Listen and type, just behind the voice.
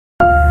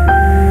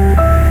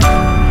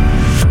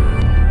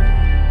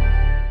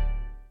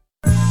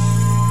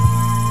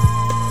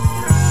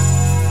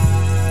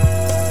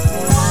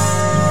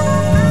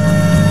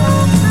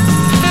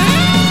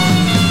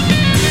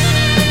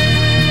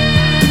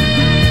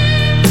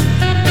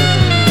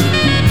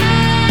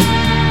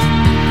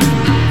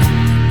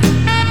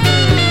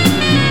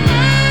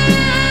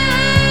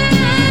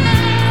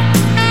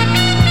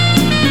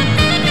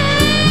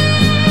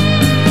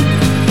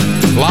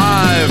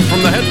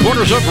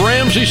Supporters of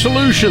Ramsey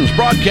Solutions,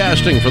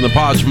 broadcasting from the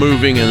Pods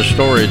Moving and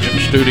Storage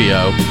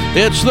Studio.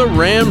 It's the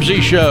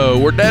Ramsey Show,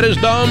 where debt is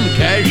dumb,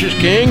 cash is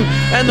king,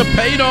 and the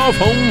paid-off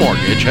home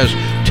mortgage has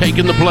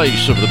taken the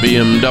place of the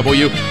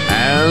BMW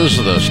as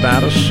the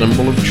status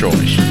symbol of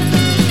choice.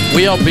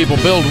 We help people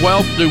build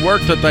wealth, do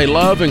work that they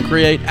love, and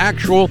create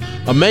actual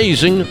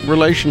amazing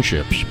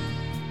relationships.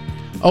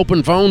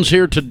 Open phones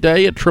here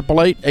today at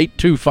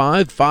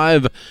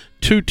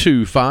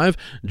 888-825-5225.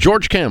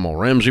 George Camel,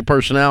 Ramsey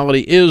Personality,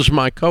 is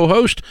my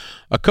co-host.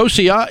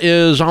 Akosia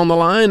is on the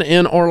line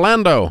in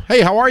Orlando. Hey,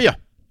 how are you?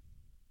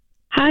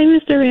 Hi,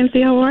 Mr.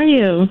 Ramsey. How are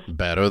you?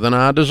 Better than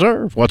I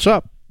deserve. What's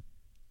up?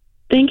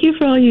 Thank you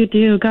for all you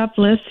do. God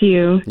bless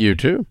you. You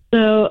too.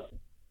 So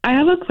I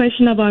have a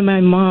question about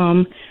my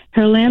mom.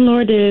 Her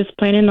landlord is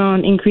planning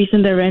on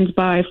increasing the rent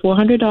by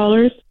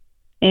 $400,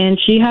 and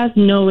she has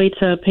no way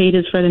to pay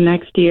this for the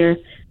next year.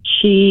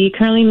 She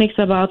currently makes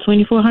about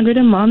 $2,400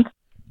 a month.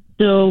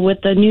 So with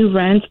the new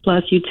rent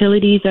plus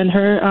utilities and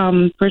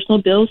her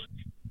personal bills,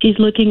 she's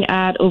looking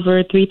at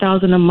over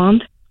 $3,000 a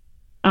month.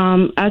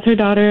 As her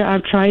daughter,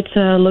 I've tried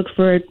to look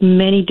for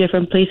many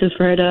different places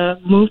for her to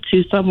move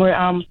to, somewhere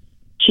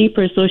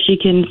cheaper so she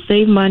can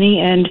save money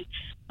and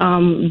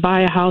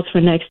buy a house for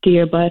next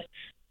year. But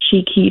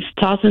she keeps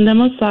tossing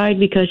them aside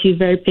because she's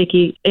very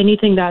picky.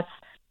 Anything that's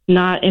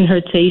not in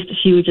her taste,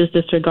 she would just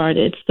disregard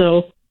it.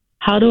 So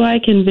how do I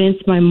convince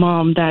my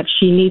mom that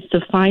she needs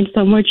to find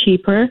somewhere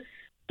cheaper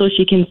so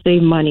she can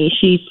save money?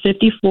 She's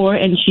 54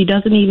 and she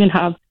doesn't even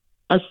have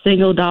a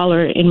single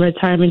dollar in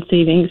retirement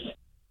savings.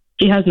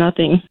 She has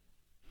nothing,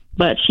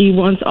 but she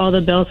wants all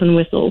the bells and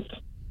whistles.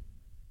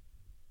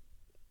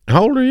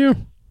 How old are you?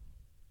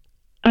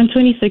 I'm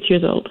 26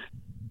 years old.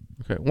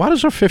 Okay. Why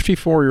does a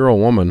 54-year-old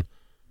woman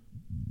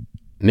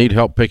need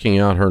help picking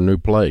out her new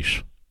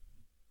place?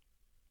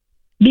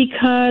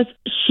 Because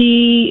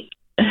she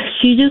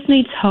just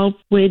needs help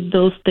with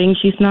those things.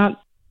 She's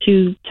not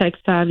too tech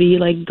savvy,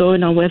 like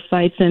going on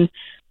websites and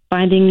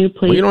finding new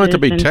places. Well, you don't have to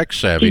be tech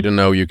savvy to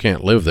know you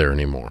can't live there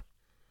anymore.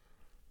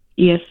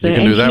 Yes, sir. You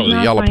can do that with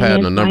a yellow pad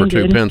and a number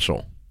 2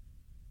 pencil.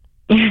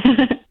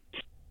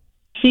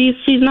 She's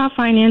not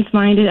finance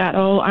minded at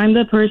all. I'm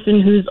the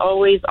person who's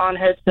always on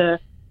her to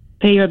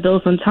pay her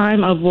bills on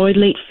time, avoid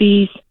late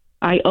fees.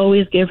 I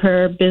always give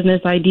her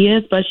business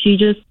ideas, but she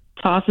just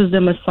tosses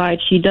them aside.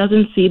 She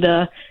doesn't see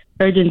the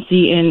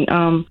urgency in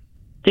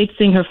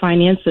fixing her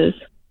finances.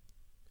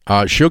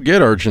 She'll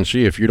get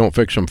urgency if you don't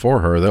fix them for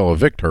her. They'll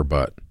evict her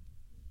butt.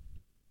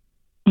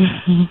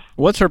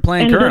 What's her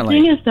plan and currently?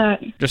 The thing is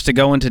that just to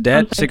go into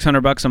debt,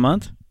 $600 a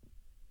month?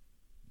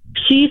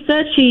 She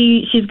said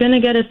she's going to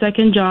get a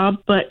second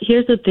job, but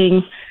here's the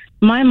thing.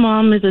 My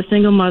mom is a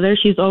single mother.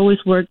 She's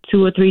always worked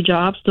 2 or 3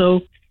 jobs,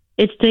 so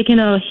it's taken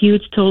a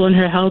huge toll on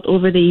her health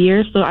over the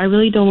years. So I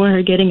really don't want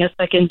her getting a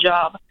second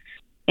job.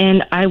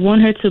 And I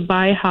want her to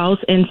buy a house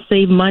and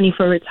save money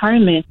for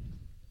retirement.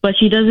 But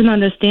she doesn't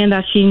understand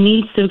that she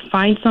needs to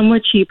find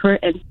somewhere cheaper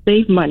and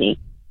save money.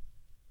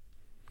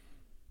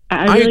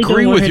 I really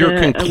agree don't want with her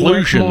your to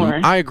conclusion. work more.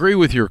 I agree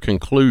with your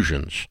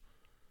conclusions.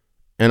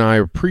 And I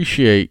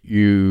appreciate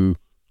you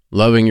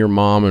loving your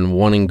mom and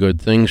wanting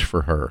good things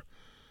for her.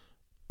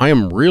 I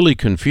am really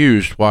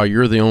confused why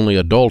you're the only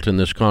adult in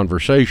this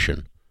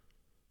conversation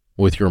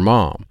with your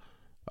mom.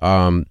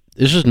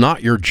 This is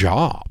not your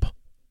job.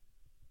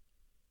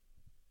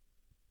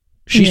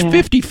 She's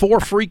 54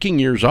 freaking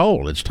years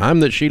old. It's time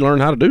that she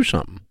learned how to do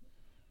something.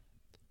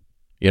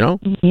 You know?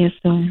 Yes,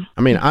 sir.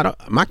 I mean,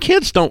 my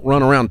kids don't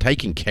run around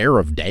taking care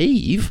of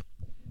Dave.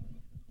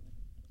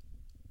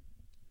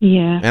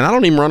 Yeah. And I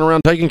don't even run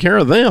around taking care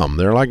of them.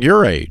 They're like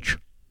your age.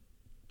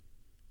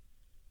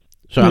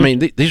 So, I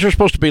mean, these are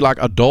supposed to be like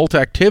adult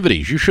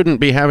activities. You shouldn't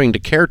be having to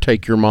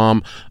caretake your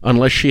mom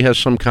unless she has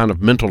some kind of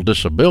mental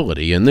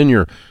disability, and then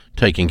you're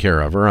taking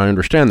care of her. I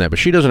understand that. But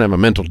she doesn't have a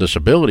mental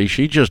disability.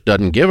 She just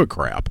doesn't give a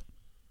crap.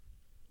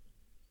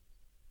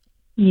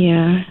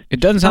 Yeah. It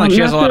doesn't sound like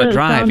she has a lot of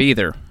drive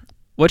either.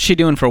 What's she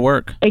doing for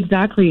work?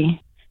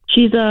 Exactly.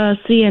 She's a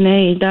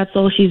CNA. That's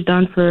all she's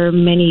done for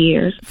many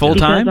years. Full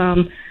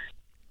time?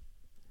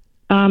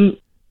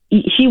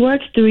 She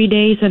works 3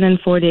 days and then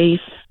 4 days.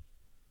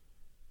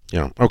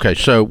 Yeah. Okay.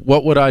 So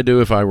what would I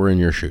do if I were in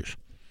your shoes?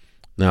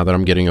 Now that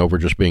I'm getting over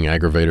just being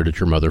aggravated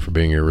at your mother for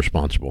being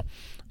irresponsible.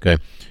 Okay.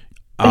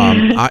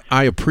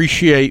 I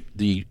appreciate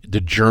the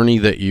journey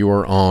that you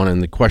are on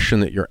and the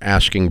question that you're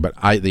asking, but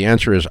the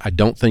answer is I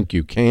don't think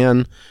you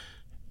can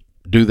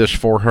do this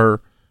for her,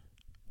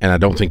 and I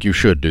don't think you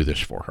should do this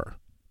for her.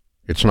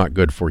 It's not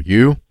good for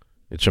you.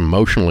 It's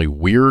emotionally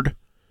weird.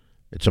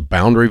 It's a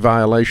boundary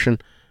violation,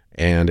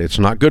 and it's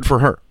not good for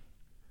her.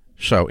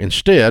 So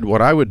instead,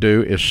 what I would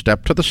do is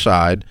step to the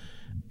side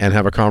and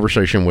have a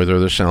conversation with her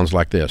that sounds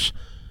like this.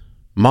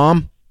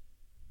 Mom,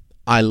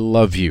 I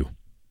love you,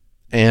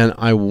 and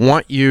I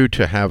want you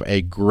to have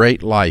a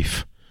great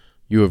life.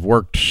 You have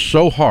worked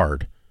so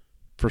hard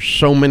for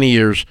so many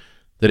years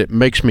that it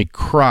makes me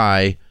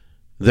cry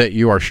that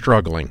you are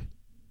struggling.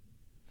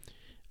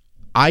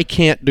 I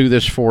can't do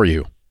this for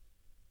you.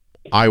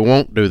 I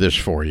won't do this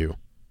for you.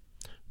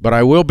 but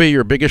I will be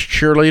your biggest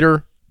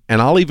cheerleader,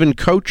 and I'll even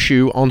coach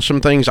you on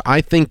some things I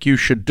think you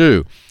should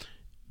do.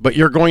 But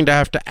you're going to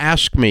have to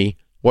ask me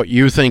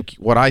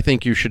what I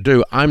think you should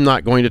do. I'm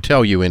not going to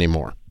tell you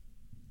anymore.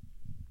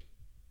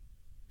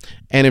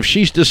 And if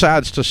she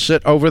decides to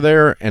sit over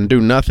there and do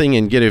nothing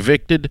and get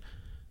evicted,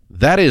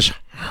 that is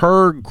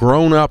her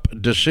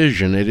grown-up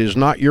decision. It is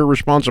not your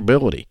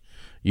responsibility.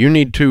 You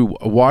need to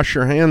wash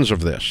your hands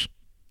of this.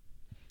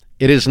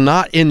 It is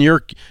not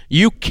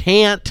you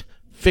can't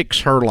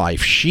fix her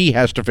life. She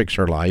has to fix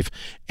her life.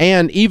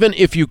 And even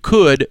if you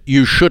could,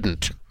 you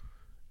shouldn't.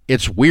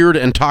 It's weird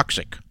and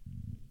toxic.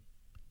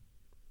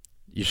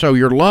 So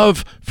your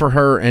love for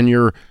her and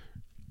your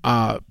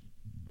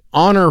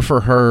honor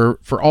for her,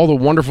 for all the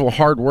wonderful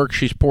hard work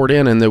she's poured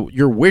in, and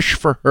your wish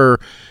for her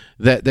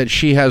that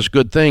she has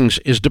good things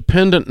is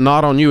dependent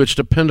not on you, it's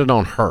dependent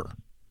on her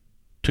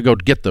to go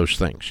get those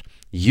things.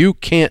 You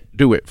can't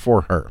do it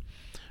for her.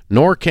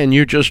 Nor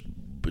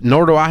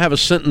do I have a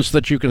sentence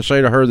that you can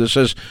say to her that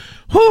says,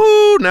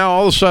 whoo, now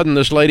all of a sudden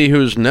this lady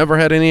who's never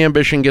had any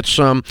ambition gets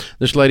some.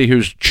 This lady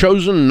who's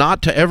chosen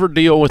not to ever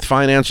deal with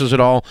finances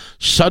at all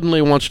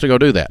suddenly wants to go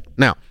do that.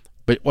 Now,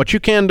 but what you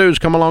can do is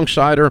come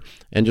alongside her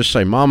and just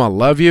say, Mom, I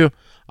love you.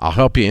 I'll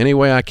help you any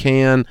way I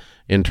can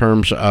in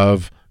terms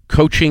of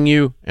coaching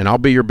you, and I'll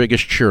be your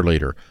biggest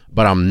cheerleader.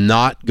 But I'm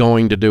not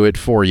going to do it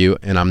for you,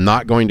 and I'm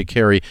not going to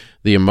carry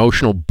the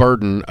emotional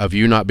burden of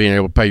you not being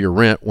able to pay your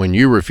rent when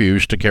you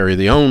refuse to carry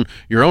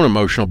your own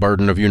emotional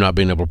burden of you not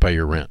being able to pay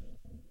your rent.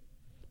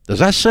 Does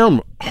that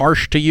sound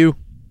harsh to you?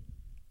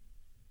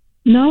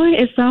 No,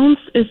 it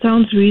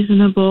sounds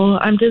reasonable.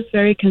 I'm just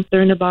very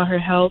concerned about her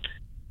health.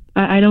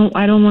 I don't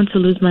want to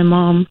lose my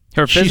mom.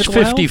 She's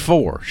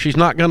 54. Health? She's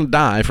not going to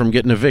die from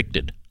getting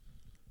evicted.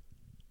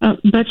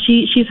 But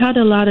she's had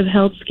a lot of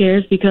health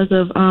scares because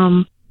of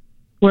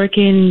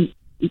working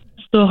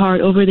so hard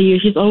over the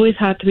years. She's always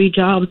had 3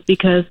 jobs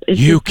because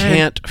you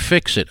can't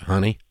fix it,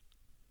 honey.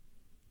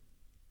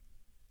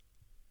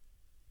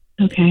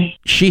 Okay.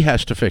 She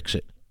has to fix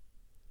it.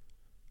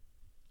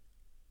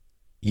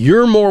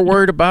 You're more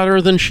worried about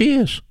her than she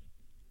is.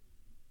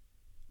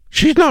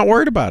 She's not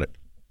worried about it.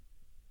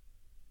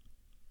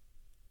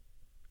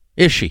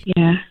 Is she?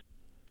 Yeah.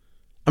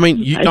 I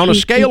mean, on a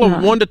scale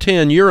of 1 to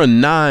 10, you're a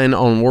 9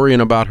 on worrying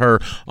about her.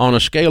 On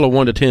a scale of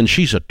 1 to 10,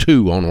 she's a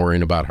 2 on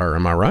worrying about her.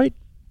 Am I right?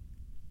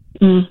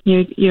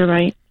 You're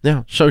right.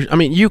 Yeah. So, I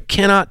mean, you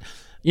cannot,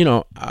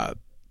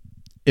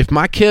 if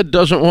my kid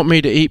doesn't want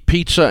me to eat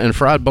pizza and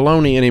fried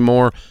bologna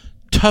anymore,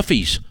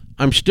 Toughies,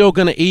 I'm still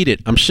going to eat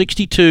it. I'm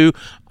 62.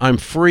 I'm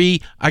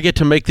free. I get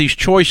to make these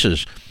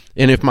choices.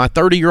 And if my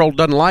 30-year-old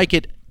doesn't like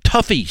it,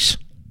 Toughies.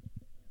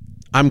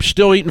 I'm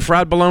still eating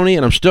fried bologna,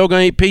 and I'm still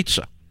going to eat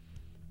pizza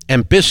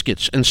and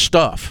biscuits and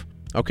stuff,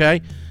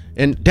 okay?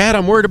 And, Dad,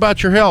 I'm worried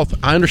about your health.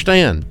 I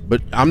understand,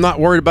 but I'm not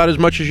worried about as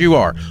much as you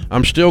are.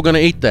 I'm still going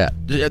to eat that.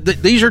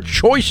 These are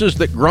choices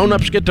that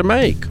grown-ups get to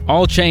make.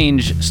 All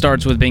change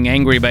starts with being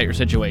angry about your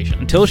situation.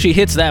 Until she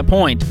hits that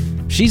point,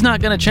 she's not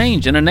going to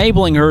change, and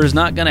enabling her is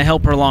not going to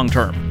help her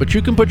long-term. But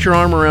you can put your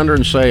arm around her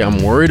and say,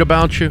 I'm worried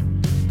about you,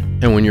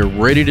 and when you're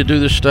ready to do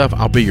this stuff,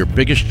 I'll be your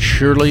biggest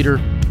cheerleader,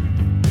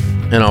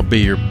 and I'll be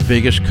your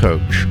biggest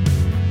coach.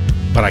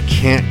 But I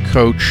can't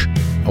coach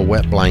a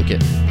wet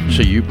blanket.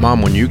 So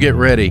Mom, when you get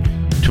ready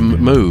to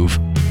move,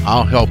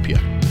 I'll help you.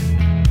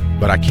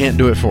 But I can't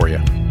do it for you.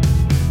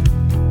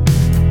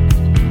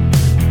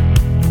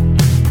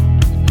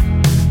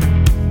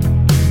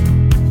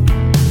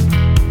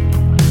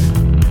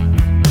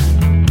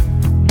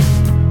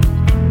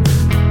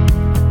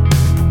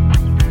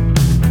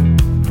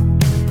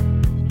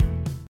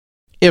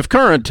 If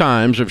current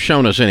times have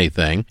shown us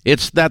anything,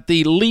 it's that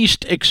the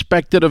least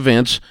expected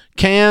events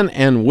can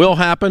and will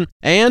happen,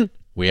 and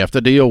we have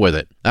to deal with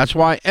it. That's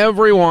why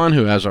everyone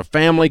who has a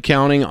family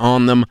counting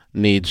on them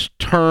needs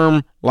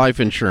term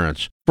life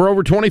insurance. For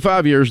over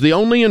 25 years, the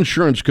only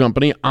insurance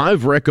company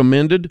I've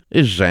recommended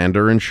is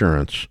Zander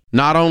Insurance.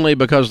 Not only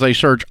because they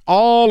search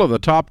all of the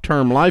top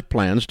term life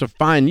plans to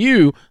find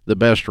you the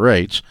best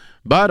rates,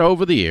 but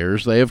over the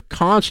years, they have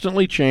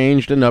constantly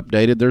changed and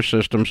updated their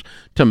systems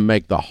to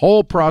make the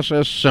whole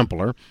process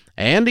simpler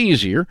and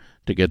easier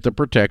to get the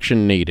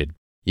protection needed.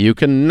 You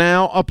can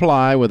now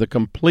apply with a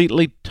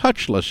completely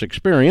touchless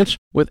experience,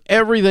 with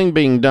everything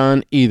being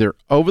done either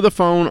over the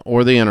phone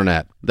or the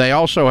internet. They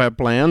also have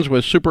plans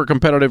with super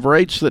competitive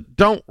rates that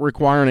don't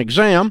require an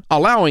exam,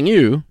 allowing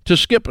you to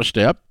skip a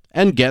step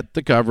and get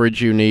the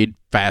coverage you need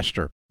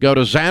faster. Go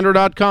to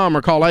Zander.com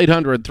or call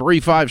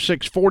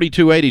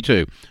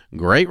 800-356-4282.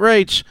 Great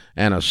rates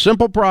and a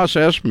simple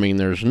process mean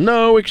there's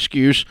no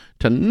excuse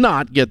to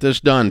not get this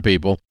done,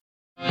 people.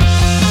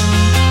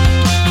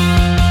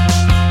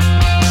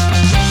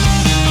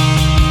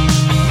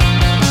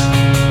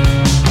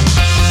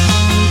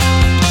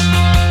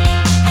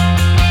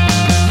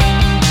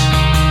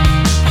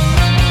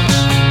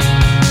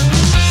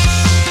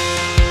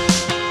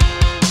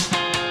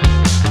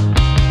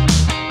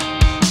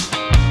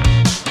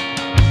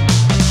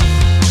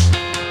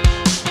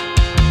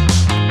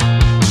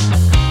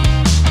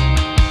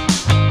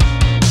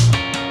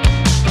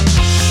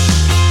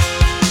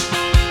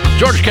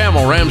 George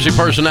Kamel, Ramsey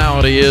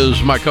Personality,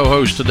 is my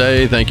co-host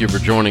today. Thank you for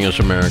joining us,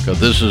 America.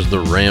 This is The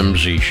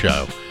Ramsey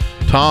Show.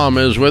 Tom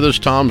is with us.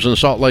 Tom's in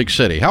Salt Lake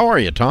City. How are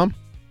you, Tom?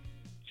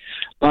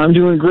 I'm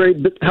doing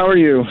great. How are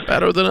you?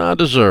 Better than I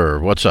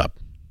deserve. What's up?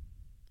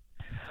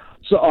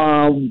 So,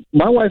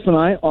 my wife and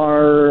I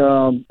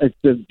are at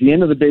the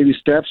end of the baby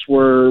steps.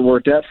 We're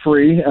debt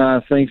free,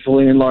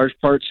 thankfully, in large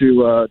part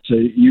to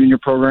you and your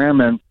program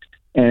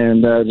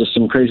and just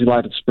some crazy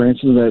life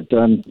experiences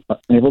that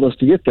enabled us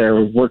to get there.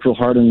 We've worked real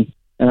hard, and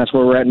that's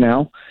where we're at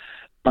now.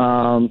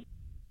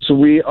 So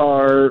we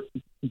are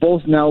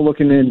both now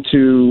looking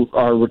into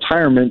our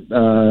retirement,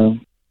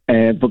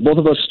 but both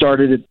of us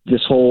started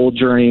this whole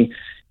journey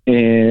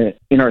in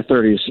our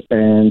 30s,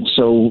 and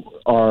so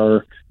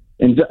our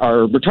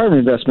retirement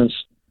investments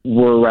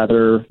were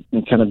rather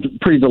kind of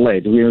pretty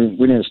delayed.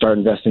 We didn't start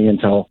investing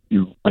until,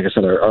 like I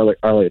said, our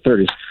late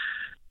 30s.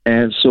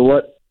 And so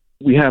what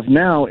we have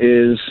now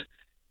is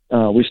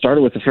we started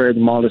with a fairly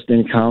modest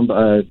income.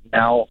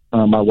 Now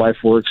my wife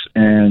works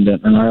and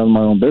I own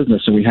my own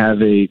business, and we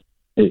have a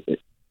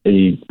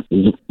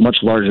much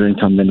larger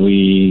income than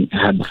we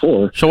had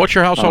before. So what's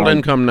your household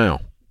income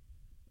now?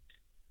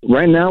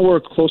 Right now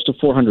we're close to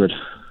 400.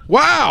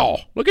 Wow!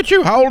 Look at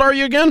you. How old are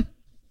you again?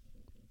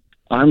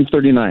 I'm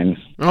 39.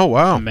 Oh,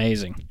 wow.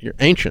 Amazing. You're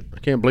ancient. I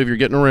can't believe you're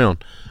getting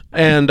around.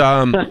 And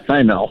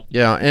I know.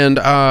 Yeah, and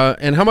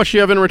how much do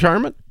you have in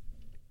retirement?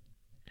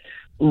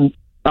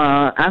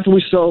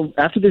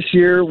 After this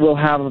year, we'll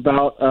have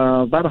about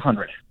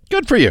 100.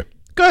 Good for you.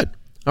 Good.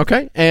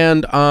 Okay.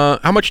 And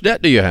how much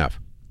debt do you have?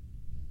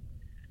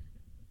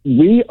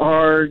 We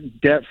are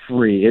debt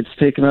free. It's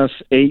taken us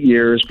 8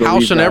 years. But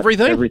house and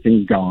everything?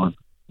 Everything's gone.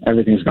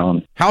 Everything's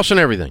gone. House and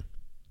everything?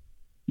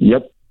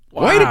 Yep.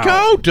 Wow. Way to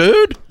go,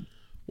 dude.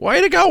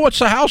 Way to go. What's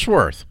the house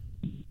worth?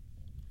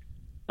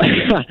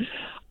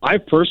 I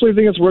personally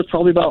think it's worth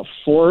probably about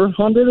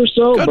 400 or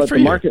so, Good but the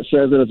market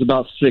says that it's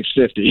about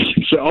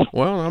 650. So,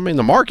 well, I mean,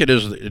 the market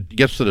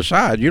gets to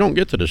decide. You don't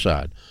get to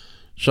decide.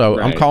 So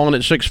right. I'm calling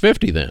it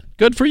 650 then.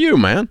 Good for you,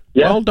 man.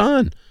 Yeah. Well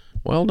done.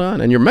 Well done.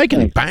 And you're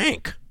making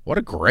bank. What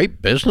a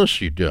great business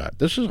you do.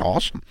 This is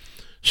awesome.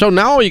 So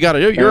now all you got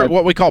to do, you're at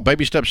what we call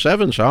baby step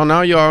 7. So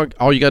now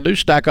all you got to do is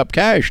stack up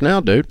cash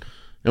now, dude.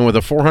 And with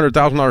a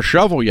 $400,000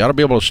 shovel, you ought to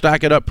be able to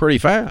stack it up pretty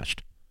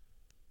fast.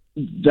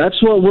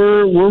 That's what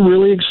we're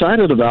really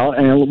excited about,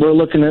 and we're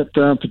looking at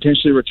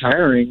potentially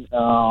retaring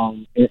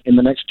in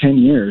the next 10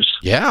 years.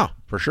 Yeah,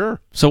 for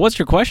sure. So what's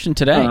your question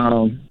today?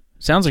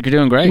 Sounds like you're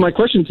doing great. My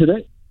question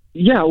today,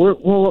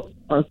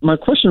 my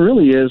question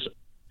really is,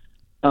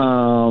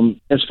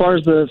 as far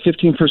as the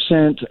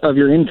 15% of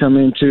your income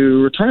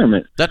into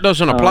retirement. That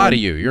doesn't apply to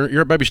you.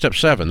 You're at baby step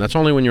 7. That's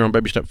only when you're on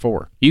baby step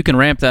 4. You can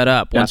ramp that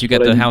up once you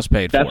get the house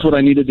paid for. That's what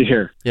I needed to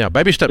hear. Yeah,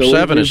 baby step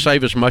 7 is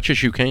save as much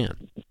as you can.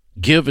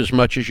 Give as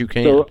much as you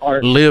can.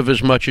 Live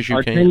as much as you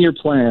can. Our 10-year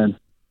plan.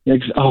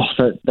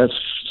 That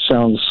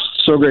sounds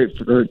so great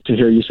to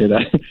hear you say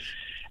that.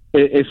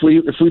 If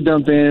we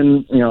dump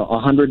in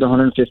 100 to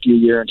 150 a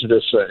year into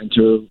this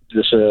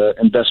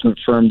investment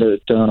firm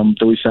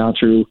that we found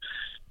through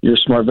your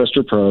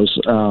SmartVestor Pros,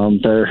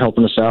 they're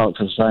helping us out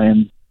because I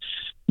am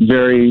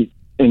very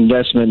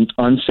investment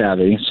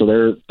unsavvy, so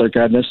they're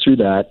guiding us through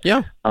that.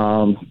 Yeah.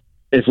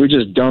 If we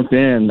just dump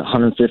in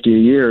 150 a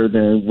year,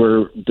 then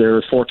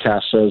their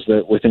forecast says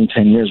that within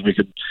 10 years we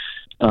could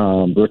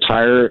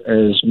retire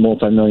as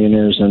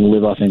multimillionaires and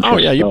live off interest. Oh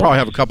yeah, you probably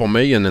have a couple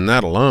million in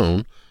that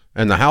alone,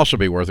 and the house will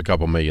be worth a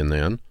couple million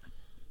then.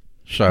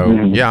 So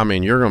yeah, I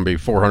mean you're going to be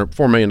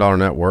 $4 million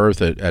net worth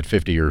at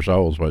 50 years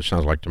old. Is what it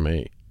sounds like to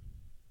me.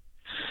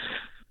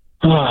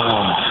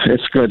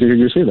 It's good to hear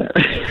you say that.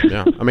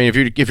 Yeah, I mean, if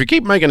you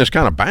keep making this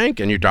kind of bank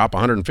and you drop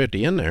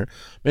 150 in there,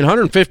 I mean,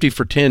 150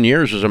 for 10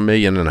 years is $1.5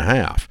 million.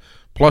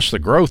 Plus the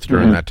growth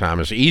during that time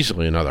is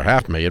easily another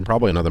 $500,000,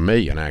 probably another $1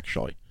 million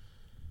actually.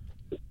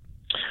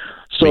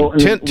 So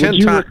 10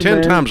 times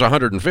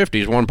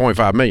 150 is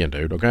 1.5 million,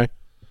 dude. Okay,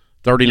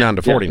 39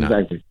 to 49.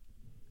 Exactly.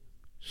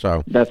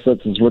 So that's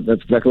exactly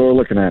what we're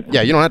looking at.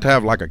 Yeah, you don't have to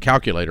have like a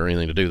calculator or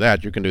anything to do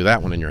that. You can do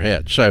that one in your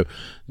head. So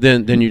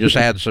then you just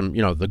add some,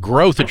 the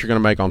growth that you're going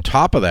to make on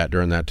top of that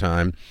during that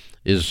time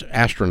is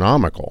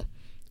astronomical.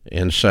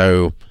 And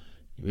so,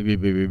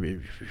 yeah,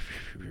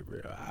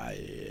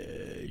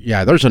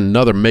 there's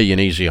another $1 million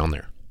easy on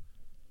there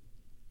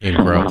in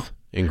growth.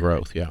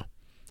 Yeah.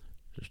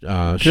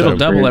 It'll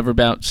double every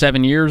about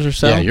 7 years or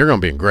so. Yeah, you're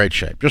going to be in great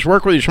shape. Just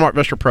work with your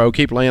SmartVestor Pro.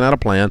 Keep laying out a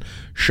plan.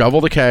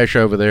 Shovel the cash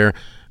over there.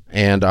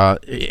 And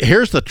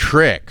here's the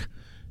trick,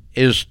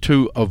 is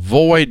to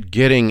avoid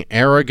getting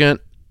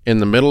arrogant in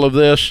the middle of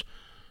this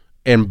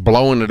and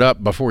blowing it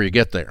up before you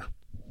get there.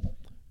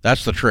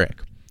 That's the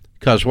trick.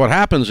 Because what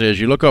happens is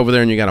you look over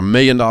there and you got $1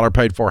 million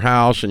paid for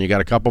house and you got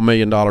a couple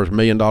 $1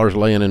 million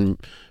laying in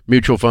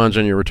mutual funds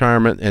in your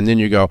retirement, and then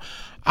you go,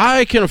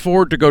 I can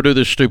afford to go do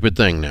this stupid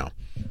thing now.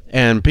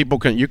 And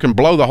you can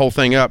blow the whole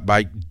thing up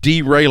by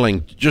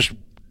derailing. Just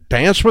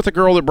dance with the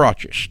girl that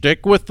brought you.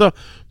 Stick with the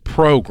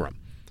program.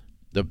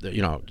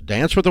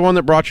 Dance with the one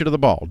that brought you to the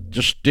ball.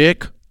 Just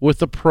stick with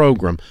the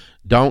program.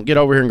 Don't get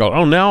over here and go,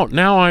 oh, now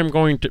I'm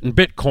going to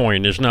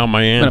Bitcoin is now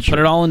my answer. I'm going to put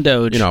it all in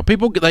Doge. You know,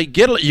 people you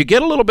get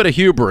a little bit of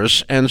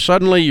hubris, and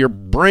suddenly your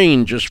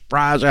brain just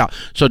fries out.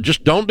 So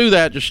just don't do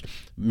that. Just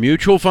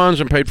mutual funds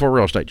and paid for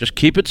real estate. Just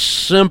keep it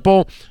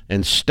simple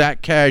and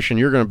stack cash, and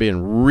you're going to be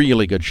in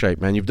really good shape,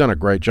 man. You've done a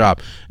great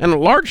job, and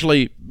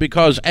largely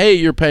because A,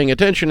 you're paying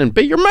attention, and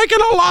B, you're making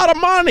a lot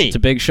of money. It's a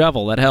big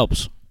shovel. That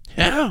helps.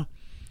 Yeah,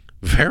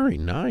 very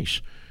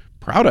nice.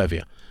 Proud of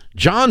you.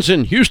 John's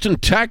in Houston,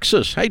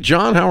 Texas. Hey,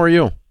 John, how are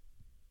you?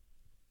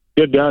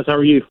 Good, guys. How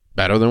are you?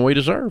 Better than we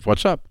deserve.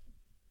 What's up?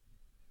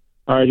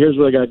 All right, here's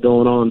what I got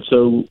going on.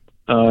 So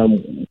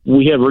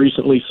we have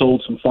recently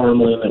sold some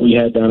farmland that we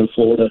had down in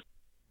Florida,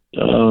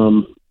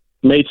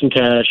 made some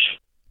cash.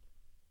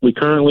 We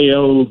currently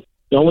owe,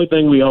 the only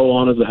thing we owe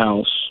on is the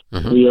house.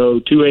 Mm-hmm. We owe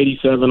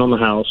 $287 on the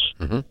house.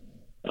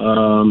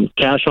 Mm-hmm.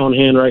 Cash on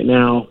hand right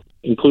now,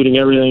 including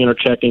everything in our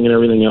checking and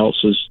everything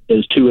else,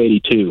 is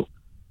 $282.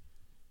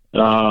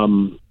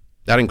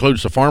 That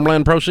includes the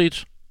farmland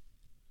proceeds?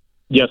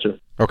 Yes, sir.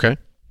 Okay.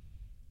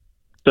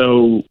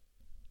 So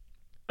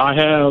I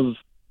have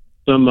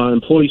some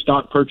employee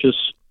stock purchase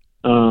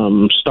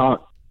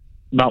stock,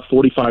 about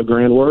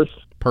 $45,000 worth.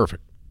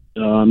 Perfect.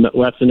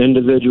 That's an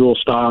individual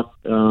stock.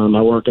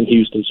 I work in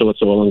Houston, so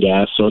it's oil and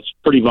gas, so it's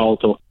pretty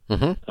volatile.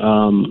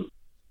 Mm-hmm.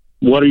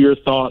 What are your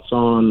thoughts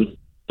on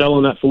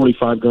selling that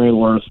 $45,000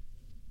 worth,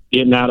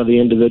 getting out of the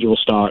individual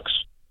stocks,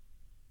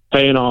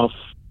 paying off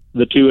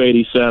the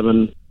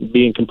 $287,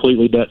 being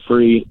completely debt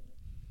free?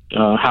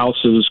 House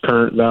is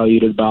current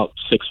valued at about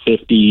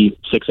 $650,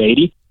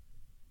 $680.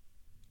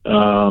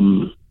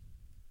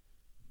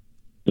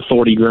 The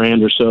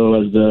 $40,000 or so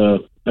as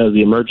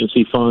the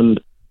emergency fund,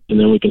 and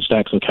then we can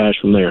stack some cash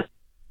from there.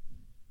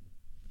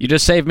 You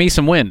just saved me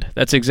some wind.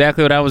 That's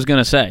exactly what I was going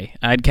to say.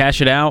 I'd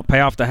cash it out, pay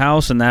off the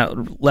house, and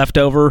that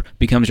leftover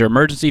becomes your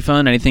emergency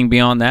fund. Anything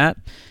beyond that,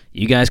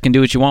 you guys can do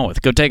what you want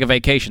with. Go take a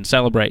vacation,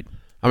 celebrate.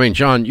 I mean,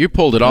 John, you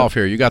pulled it off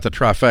here. You got the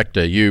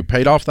trifecta. You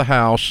paid off the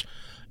house,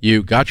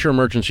 you got your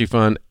emergency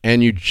fund,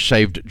 and you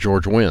saved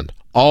George Wind.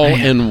 All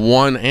in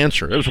one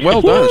answer. It was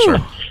well done,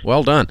 sir.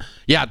 Well done.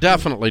 Yeah,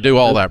 definitely do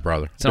all that,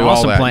 brother. It's an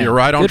awesome all that. plan. You're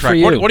right on Good track. for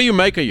you. What do you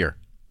make a year?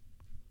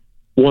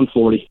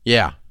 140.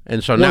 Yeah.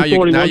 And so now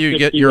you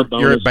get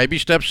you're at baby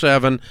step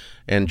 7,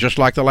 and just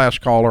like the last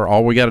caller,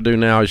 all we got to do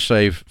now is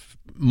save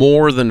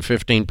more than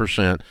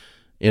 15%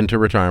 into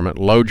retirement.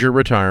 Load your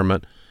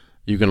retirement.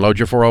 You can load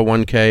your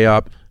 401k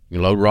up. You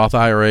can load Roth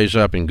IRAs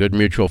up in good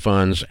mutual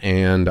funds.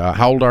 And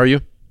how old are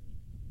you?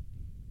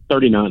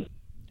 39.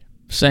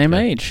 Same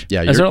age.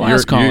 Yeah, as our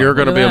last caller. You're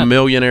going to be a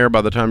millionaire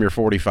by the time you're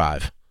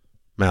 45,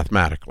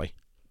 mathematically.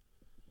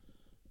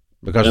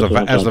 Because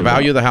as the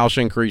value of the house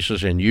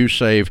increases and you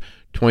save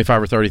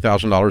 $25,000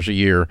 or $30,000 a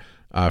year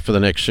for the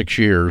next 6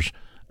 years,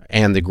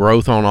 and the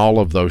growth on all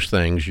of those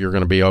things, you're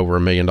going to be over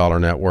 $1 million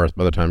net worth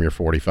by the time you're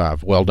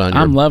 45. Well done.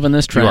 I'm loving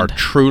this trend. You are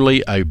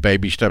truly a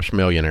baby steps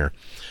millionaire.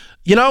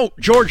 You know,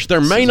 George, there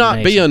may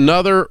not be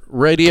another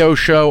radio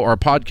show or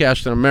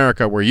podcast in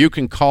America where you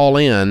can call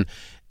in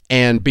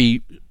and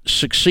be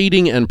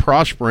succeeding and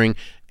prospering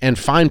and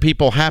find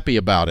people happy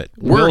about it.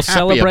 We'll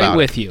celebrate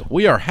with you.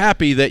 We are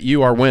happy that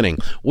you are winning.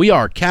 We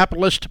are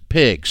capitalist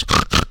pigs.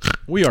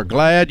 We are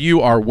glad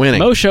you are winning.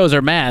 Most shows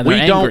are mad.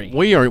 They're angry.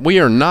 We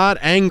are not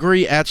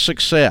angry at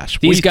success.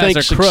 These guys think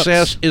are crooks.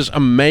 Success is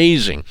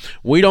amazing.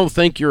 We don't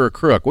think you're a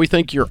crook. We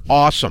think you're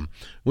awesome.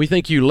 We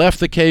think you left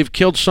the cave,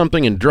 killed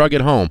something, and drug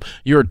it home.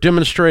 You're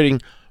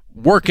demonstrating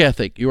work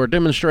ethic. You are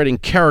demonstrating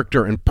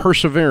character and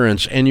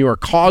perseverance, and you are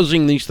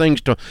causing these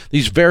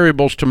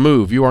variables to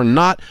move. You are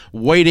not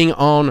waiting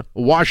on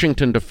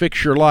Washington to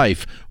fix your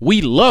life.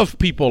 We love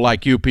people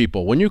like you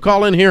people. When you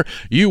call in here,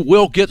 you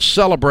will get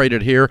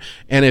celebrated here,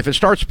 and if it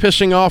starts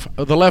pissing off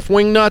the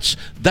left-wing nuts,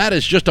 that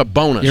is just a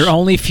bonus. You're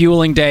only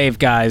fueling Dave,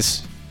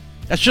 guys.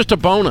 That's just a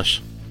bonus.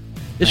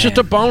 It's just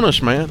a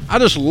bonus, man. I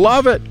just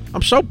love it.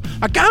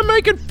 A guy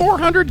making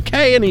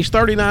 $400K and he's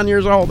 39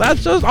 years old.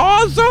 That's just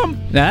awesome.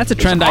 Now, that's a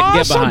trend I can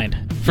get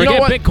behind.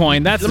 Forget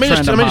Bitcoin. That's the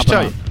trend I'm hopping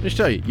on. Let me just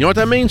tell you. You know what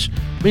that means?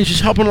 It means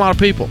he's helping a lot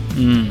of people.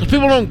 Because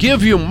people don't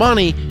give you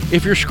money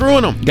if you're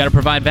screwing them. You got to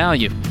provide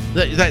value.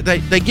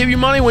 They give you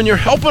money when you're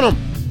helping them.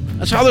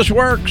 That's how this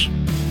works.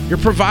 You're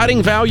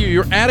providing value.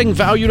 You're adding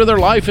value to their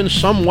life in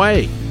some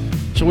way.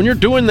 So when you're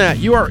doing that,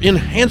 you are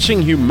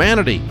enhancing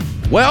humanity.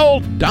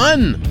 Well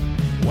done.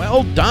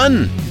 Well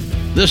done.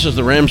 This is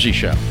The Ramsey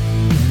Show.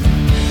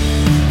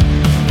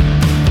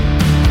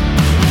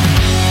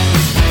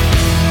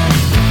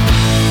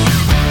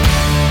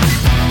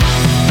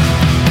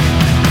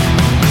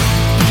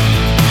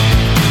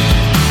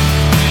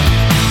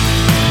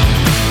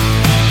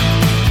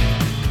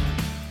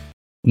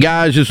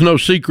 Guys, it's no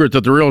secret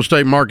that the real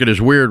estate market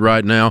is weird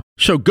right now.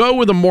 So go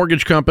with a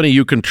mortgage company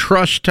you can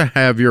trust to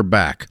have your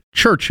back.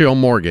 Churchill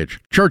Mortgage.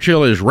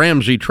 Churchill is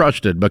Ramsey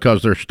trusted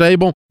because they're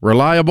stable,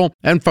 reliable,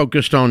 and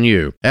focused on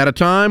you. At a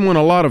time when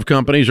a lot of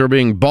companies are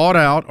being bought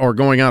out or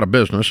going out of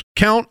business,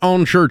 count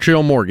on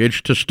Churchill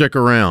Mortgage to stick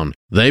around.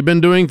 They've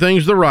been doing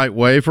things the right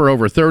way for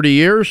over 30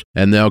 years,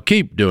 and they'll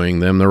keep doing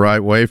them the right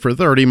way for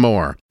 30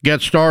 more.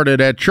 Get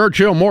started at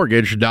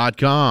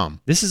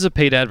churchillmortgage.com. This is a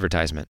paid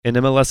advertisement.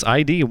 NMLS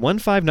ID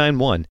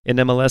 1591.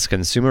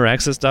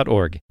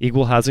 NMLSConsumerAccess.org.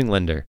 Equal Housing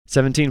Lender.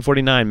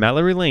 1749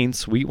 Mallory Lane,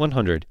 Suite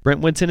 100.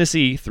 Brentwood,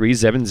 Tennessee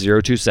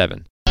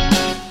 37027.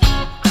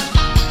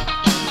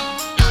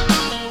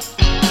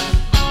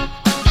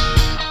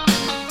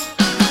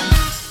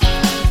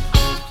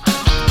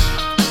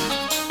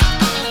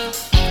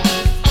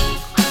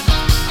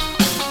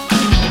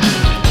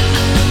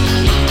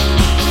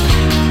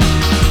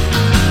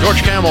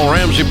 George Kamel,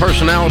 Ramsey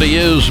Personality,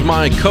 is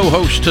my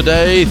co-host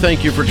today.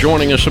 Thank you for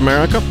joining us,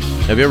 America.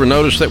 Have you ever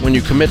noticed that when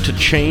you commit to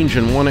change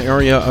in one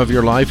area of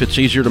your life, it's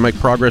easier to make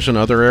progress in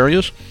other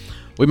areas?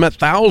 We've met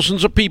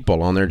thousands of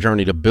people on their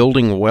journey to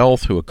building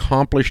wealth who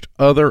accomplished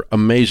other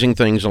amazing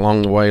things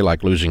along the way,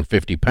 like losing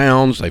 50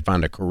 pounds. They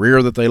find a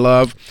career that they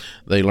love.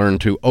 They learn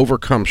to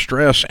overcome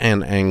stress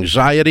and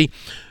anxiety.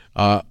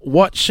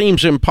 What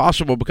seems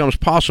impossible becomes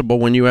possible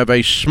when you have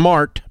a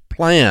smart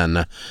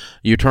plan.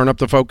 You turn up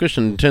the focus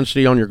and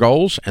intensity on your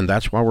goals, and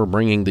that's why we're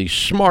bringing the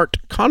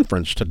SMART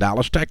Conference to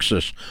Dallas,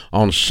 Texas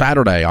on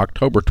Saturday,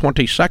 October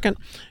 22nd.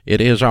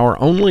 It is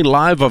our only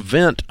live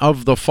event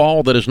of the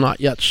fall that is not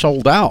yet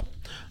sold out.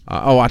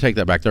 I take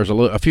that back. There's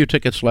a few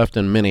tickets left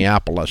in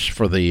Minneapolis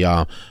for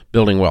the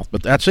Building Wealth,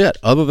 but that's it.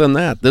 Other than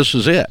that, this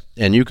is it,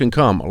 and you can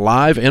come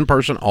live in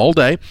person all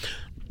day.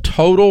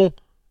 Total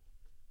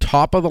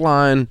top of the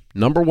line,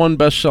 number one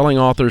best-selling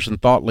authors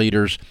and thought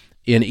leaders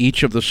in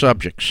each of the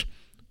subjects,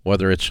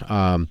 whether it's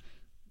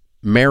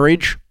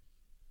marriage.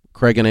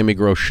 Craig and Amy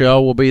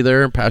Groeschel will be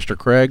there. Pastor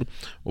Craig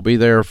will be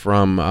there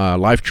from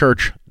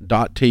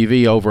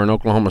lifechurch.tv over in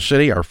Oklahoma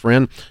City. Our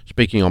friend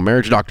speaking on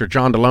marriage. Dr.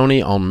 John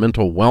Deloney on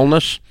mental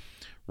wellness.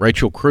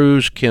 Rachel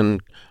Cruz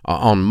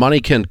on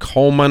money. Ken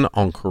Coleman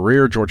on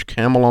career. George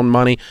Kamel on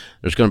money.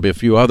 There's going to be a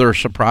few other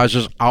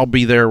surprises. I'll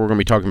be there. We're going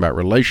to be talking about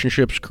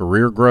relationships,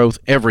 career growth,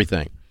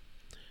 everything.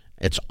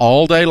 It's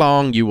all day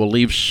long. You will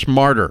leave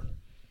smarter.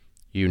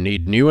 You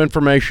need new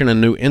information and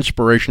new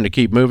inspiration to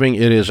keep moving.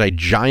 It is a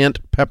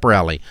giant pep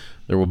rally.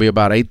 There will be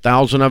about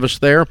 8,000 of us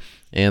there,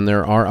 and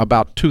there are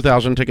about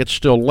 2,000 tickets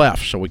still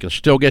left, so we can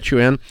still get you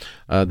in.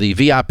 The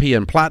VIP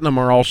and Platinum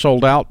are all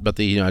sold out, but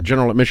the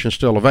general admission is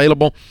still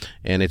available,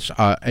 and it's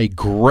a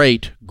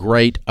great,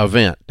 great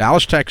event.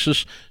 Dallas,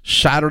 Texas,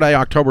 Saturday,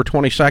 October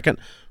 22nd,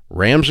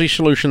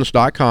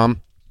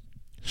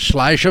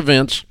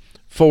 RamseySolutions.com/events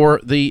for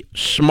the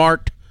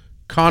SMART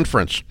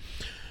Conference.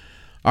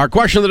 Our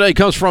question of the day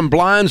comes from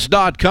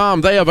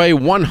Blinds.com. They have a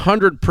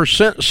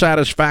 100%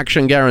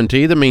 satisfaction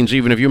guarantee. That means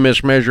even if you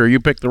mismeasure or you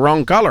pick the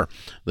wrong color,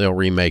 they'll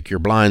remake your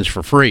blinds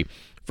for free.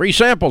 Free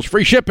samples,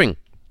 free shipping.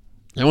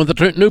 And with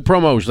the new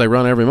promos they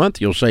run every month,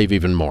 you'll save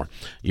even more.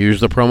 Use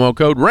the promo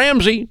code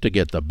Ramsey to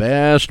get the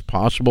best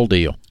possible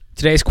deal.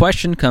 Today's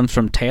question comes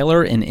from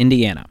Taylor in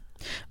Indiana.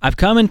 I've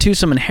come into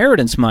some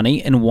inheritance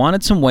money and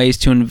wanted some ways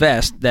to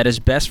invest that is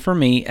best for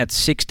me at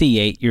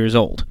 68 years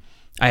old.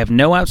 I have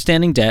no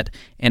outstanding debt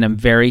and am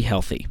very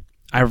healthy.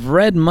 I've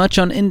read much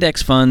on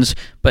index funds,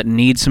 but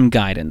need some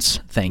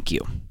guidance. Thank you.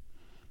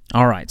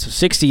 All right, so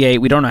 68,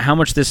 we don't know how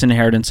much this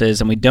inheritance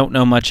is, and we don't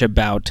know much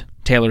about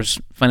Taylor's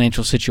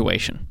financial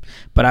situation.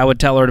 But I would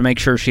tell her to make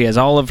sure she has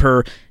all of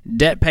her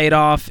debt paid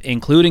off,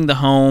 including the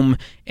home,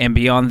 and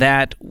beyond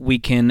that, we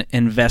can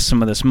invest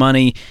some of this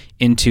money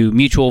into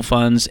mutual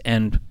funds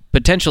and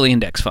potentially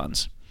index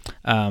funds.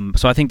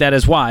 So I think that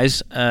is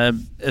wise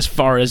as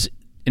far as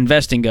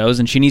investing goes,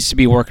 and she needs to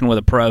be working with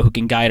a pro who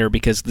can guide her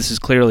because this is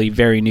clearly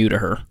very new to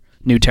her,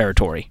 new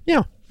territory.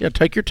 Yeah,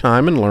 take your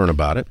time and learn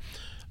about it.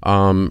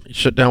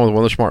 Sit down with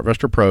one of the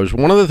SmartVestor pros.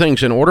 One of the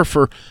things, in order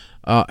for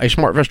a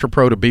SmartVestor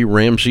pro to be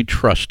Ramsey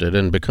trusted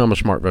and become a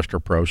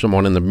SmartVestor pro,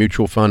 someone in the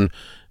mutual fund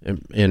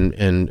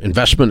in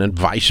investment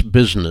advice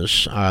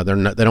business,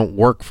 they don't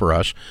work for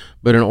us,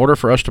 but in order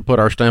for us to put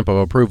our stamp of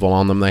approval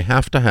on them, they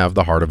have to have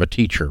the heart of a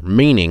teacher,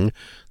 meaning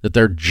that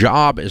their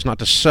job is not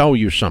to sell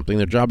you something,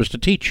 their job is to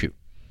teach you.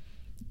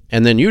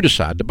 And then you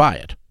decide to buy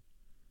it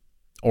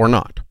or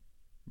not,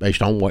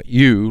 based on what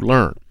you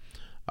learn.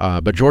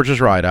 But George is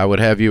right. I would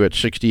have you at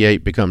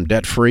 68 become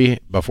debt-free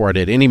before I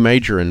did any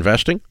major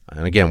investing.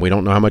 And again, we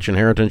don't know how much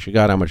inheritance you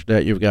got, how much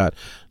debt you've got,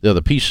 the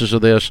other pieces of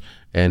this,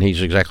 and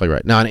he's exactly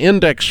right. Now, an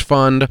index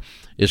fund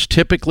is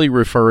typically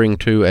referring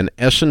to an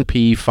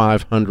S&P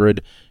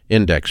 500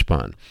 index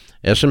fund.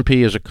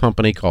 S&P is a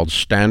company called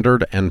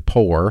Standard &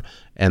 Poor,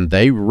 and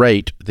they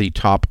rate the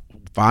top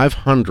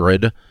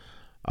 500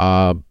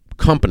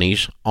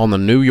 companies on the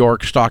New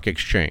York Stock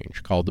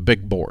Exchange, called the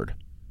Big Board.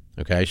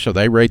 Okay, so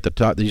they rate the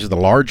top. These are the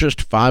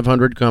largest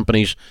 500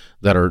 companies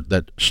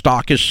that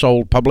stock is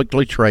sold,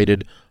 publicly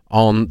traded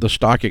on the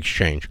stock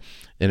exchange.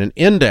 And an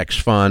index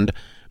fund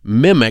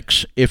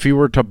mimics if you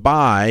were to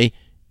buy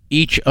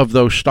each of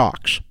those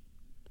stocks,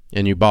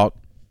 and you bought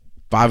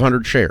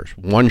 500 shares,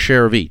 1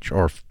 share of each,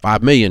 or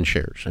 5 million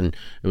shares. And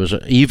it was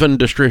an even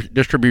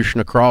distribution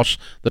across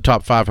the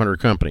top 500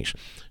 companies.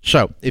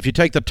 So if you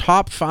take the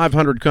top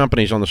 500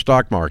 companies on the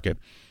stock market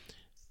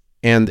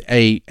and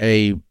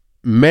a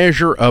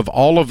measure of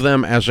all of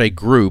them as a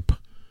group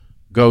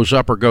goes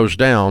up or goes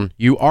down,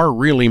 you are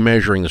really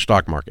measuring the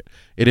stock market.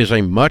 It is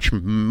a much,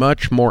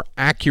 much more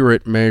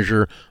accurate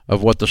measure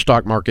of what the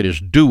stock market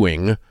is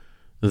doing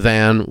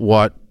than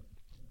what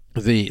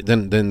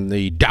than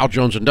the Dow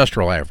Jones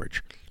Industrial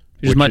Average.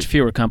 There's much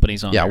fewer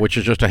companies on there. Yeah, which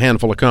is just a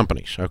handful of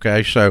companies,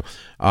 okay? So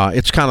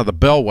it's kind of the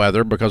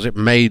bellwether because it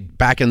made,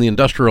 back in the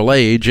industrial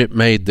age, it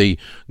made the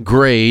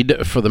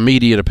grade for the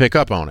media to pick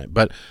up on it.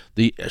 But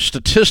the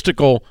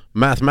statistical,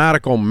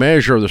 mathematical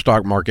measure of the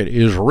stock market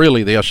is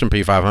really the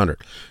S&P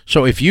 500.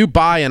 So if you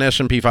buy an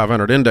S&P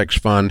 500 index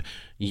fund,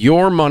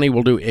 your money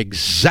will do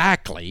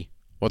exactly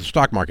what the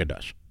stock market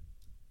does.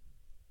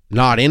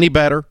 Not any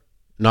better,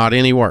 not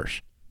any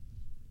worse.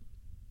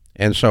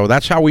 And so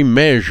that's how we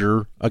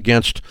measure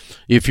against,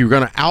 if you're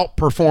going to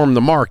outperform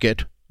the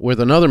market with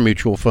another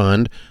mutual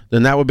fund,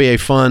 then that would be a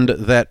fund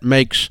that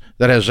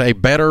has a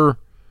better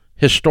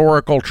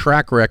historical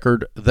track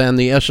record than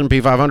the S&P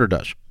 500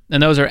 does.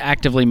 And those are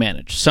actively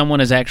managed.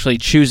 Someone is actually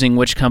choosing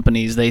which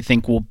companies they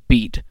think will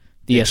beat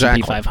the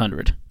S&P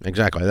 500.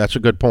 Exactly. That's a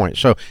good point.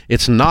 So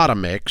it's not a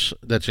mix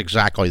that's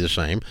exactly the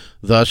same.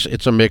 Thus,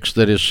 it's a mix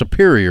that is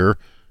superior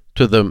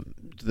to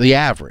the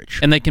average.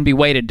 And they can be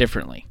weighted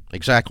differently.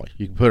 Exactly.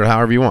 You can put it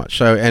however you want.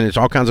 So, and it's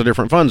all kinds of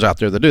different funds out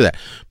there that do that.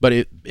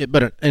 But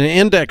but an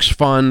index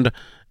fund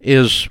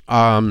is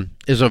a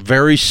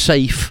very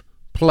safe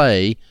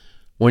play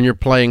when you're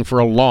playing for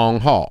a long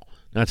haul.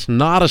 That's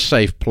not a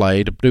safe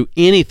play to do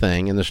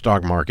anything in the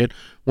stock market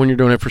when you're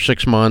doing it for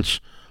 6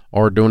 months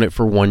or doing it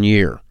for 1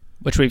 year.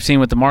 Which we've seen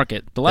with the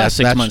market the last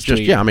 6 months.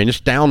 Yeah, I mean, it's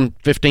down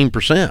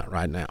 15%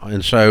 right now,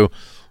 and so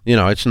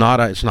it's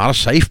not a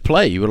safe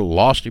play. You would have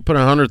lost. You put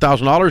in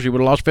 $100,000, you would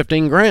have lost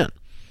 $15,000.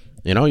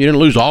 You didn't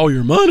lose all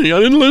your money. I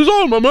didn't lose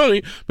all my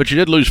money, but you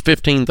did lose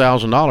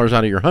 $15,000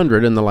 out of your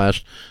 100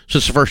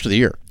 since the first of the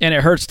year. And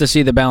it hurts to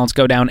see the balance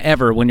go down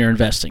ever when you're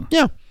investing.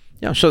 Yeah.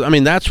 So I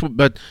mean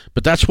but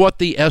that's what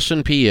the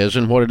S&P is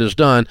and what it has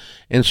done.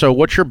 And so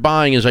what you're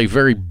buying is a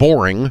very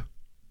boring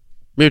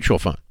mutual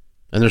fund,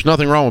 and there's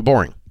nothing wrong with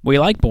boring. We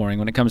like boring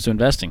when it comes to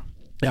investing.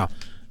 Yeah,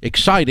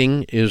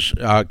 exciting is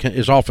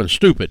often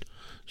stupid.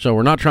 So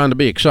we're not trying to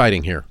be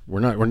exciting here. We're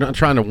not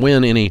trying to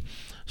win any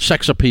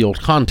sex appeal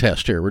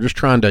contest here. We're just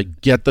trying to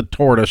get the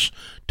tortoise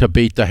to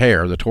beat the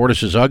hare. The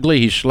tortoise is ugly,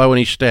 he's slow, and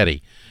he's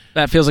steady.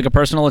 That feels like a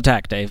personal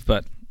attack, Dave,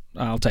 but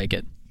I'll take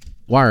it.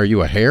 Why, are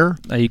you a hare?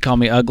 You call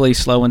me ugly,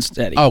 slow, and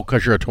steady. Oh,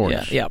 because you're a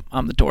tortoise. Yeah,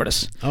 I'm the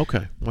tortoise.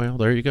 Okay, well,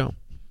 there you go.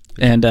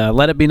 And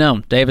let it be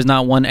known, Dave has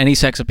not won any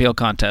sex appeal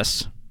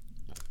contests.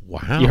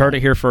 Wow. You heard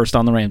it here first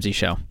on The Ramsey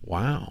Show.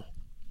 Wow.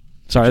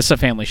 Sorry, this is a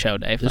family show,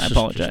 Dave. I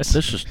apologize.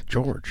 This is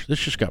George. This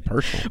just got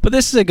personal. But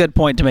this is a good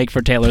point to make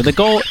for Taylor. The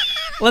goal,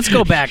 let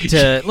me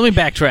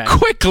backtrack.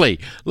 Quickly,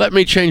 let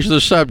me change the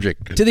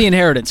subject. To the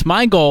inheritance.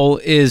 My goal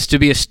is to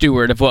be a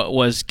steward of what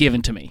was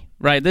given to me,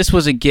 right? This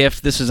was a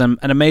gift. This is an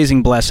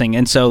amazing blessing.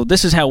 And so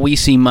this is how we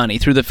see money,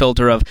 through the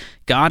filter of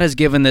God has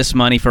given this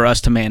money for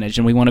us to manage,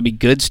 and we want to be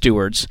good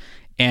stewards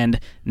and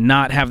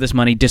not have this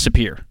money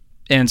disappear.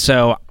 And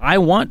so I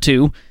want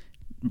to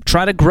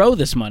try to grow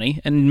this money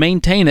and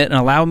maintain it and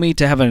allow me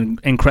to have an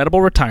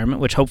incredible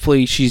retirement, which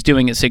hopefully she's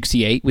doing at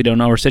 68. We don't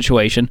know her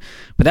situation,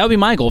 but that would be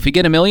my goal. If you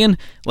get $1 million,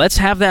 let's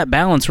have that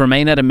balance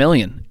remain at $1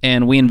 million,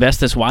 and we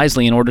invest this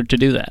wisely in order to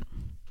do that.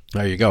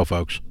 There you go,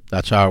 folks.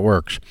 That's how it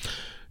works.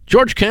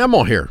 George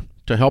Kamel here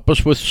to help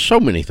us with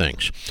so many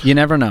things. You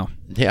never know.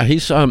 Yeah,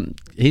 he's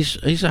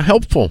a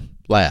helpful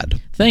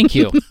lad. Thank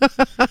you.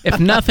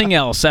 If nothing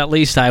else, at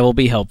least I will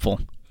be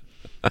helpful.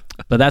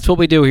 But that's what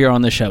we do here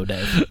on the show,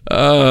 Dave.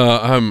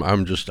 I'm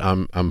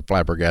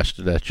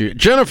flabbergasted at you.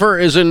 Jennifer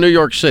is in New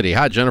York City.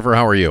 Hi, Jennifer.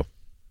 How are you?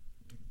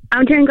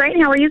 I'm doing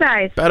great. How are you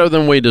guys? Better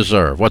than we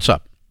deserve. What's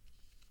up?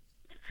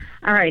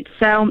 All right.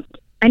 So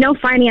I know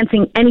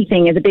financing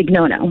anything is a big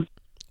no-no,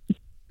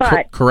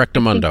 but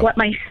correctamundo.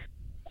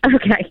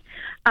 Okay.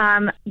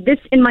 This,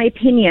 in my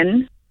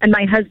opinion, and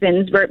my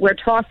husband's, we're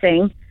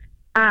tossing.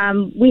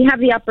 We have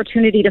the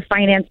opportunity to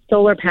finance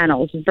solar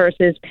panels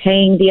versus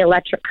paying the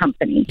electric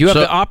company. You have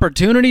the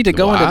opportunity to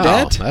go into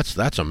debt?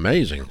 That's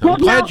amazing. I'm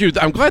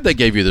glad they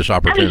gave you this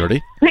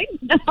opportunity.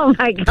 Oh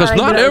my God! Because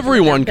not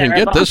everyone can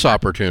get this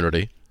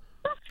opportunity.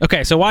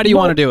 Okay, so why do you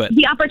want to do it?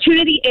 The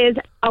opportunity is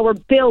our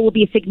bill will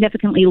be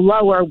significantly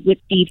lower with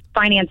the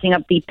financing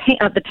of the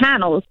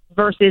panels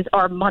versus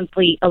our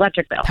monthly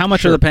electric bill. How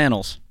much are the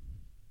panels?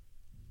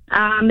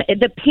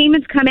 The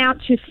payments come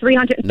out to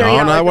 $330.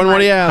 No, not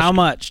what he asked. How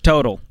much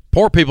total?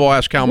 Poor people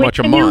ask how much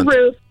a month. New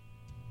roof,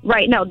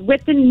 right? No,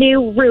 with the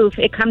new roof,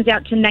 it comes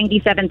out to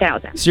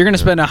 $97,000. So you're going to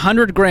spend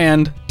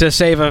 $100,000 to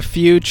save a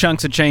few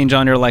chunks of change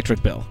on your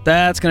electric bill.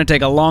 That's going to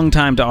take a long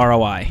time to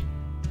ROI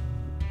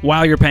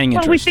while you're paying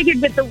interest. Well, we figured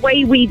with the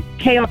way we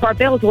pay off our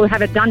bills, we'll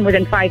have it done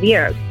within 5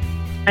 years.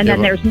 and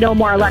then there's no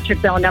more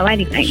electric bill, no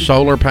anything.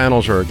 Solar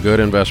panels are a good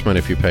investment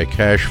if you pay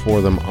cash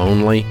for them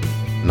only,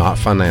 not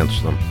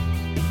finance them.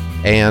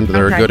 And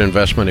they're a good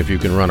investment if you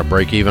can run a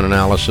break-even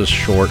analysis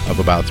short of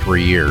about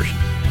 3 years.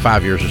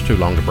 5 years is too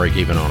long to break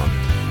even on them.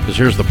 Because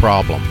here's the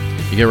problem.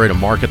 You get ready to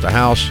market the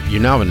house, you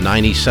now have a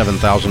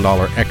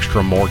 $97,000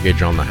 extra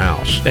mortgage on the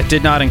house. That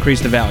did not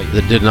increase the value.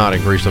 That did not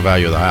increase the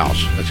value of the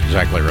house. That's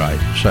exactly right.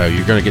 So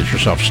you're going to get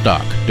yourself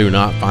stuck. Do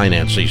not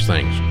finance these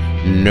things.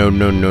 No,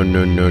 no, no,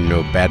 no, no,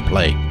 no. Bad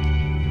play.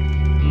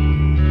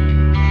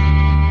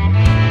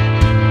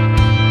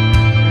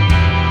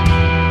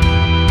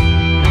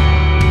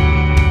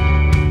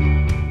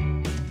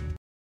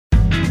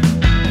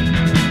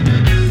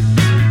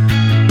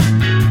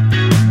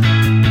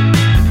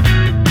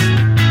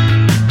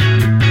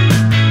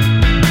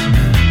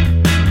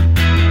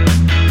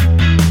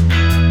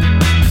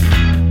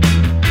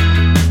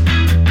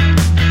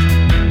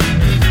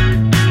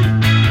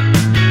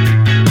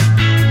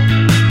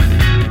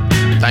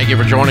 Thank you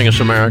for joining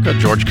us, America.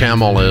 George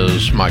Kamel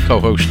is my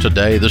co-host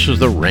today. This is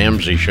The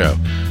Ramsey Show.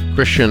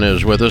 Christian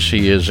is with us.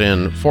 He is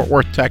in Fort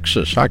Worth,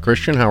 Texas. Hi,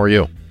 Christian. How are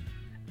you?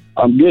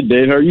 I'm good,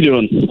 Dave. How are you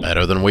doing?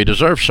 Better than we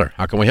deserve, sir.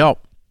 How can we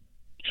help?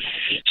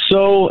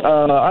 So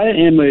I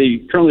am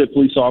currently a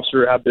police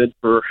officer. I've been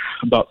for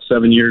about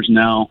 7 years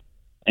now.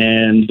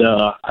 And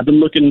I've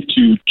been looking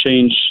to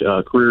change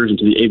careers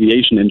into the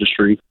aviation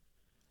industry,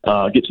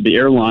 get to the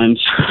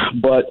airlines.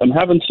 But I'm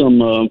having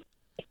some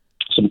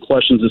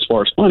questions as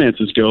far as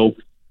finances go.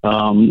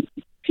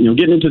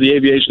 Getting into the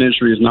aviation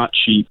industry is not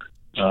cheap.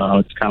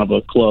 It's kind of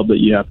a club that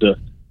you have to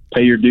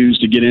pay your dues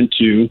to get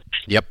into.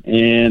 Yep.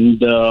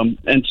 And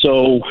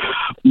so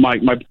my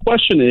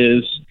question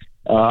is,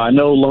 I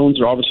know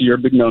loans are obviously your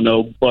big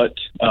no-no, but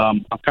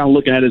I'm kind of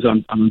looking at it as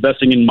I'm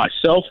investing in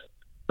myself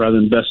rather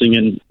than investing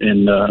in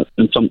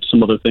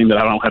some other thing that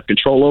I don't have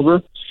control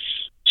over.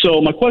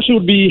 So my question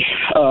would be,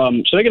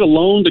 should I get a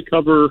loan to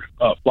cover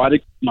my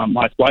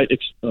flight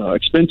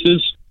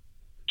expenses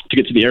to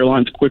get to the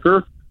airlines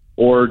quicker?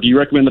 Or do you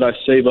recommend that I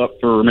save up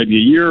for maybe a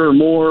year or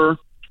more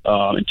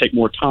and take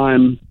more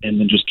time and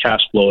then just cash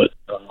flow it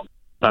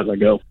as I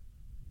go?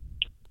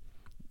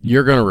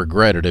 You're going to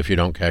regret it if you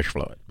don't cash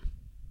flow it.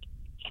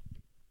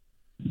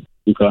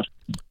 Okay.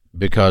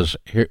 Because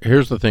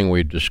here's the thing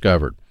we've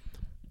discovered.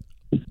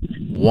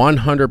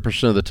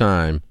 100% of the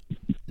time,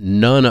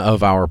 none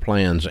of our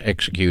plans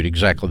execute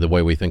exactly the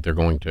way we think they're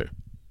going to.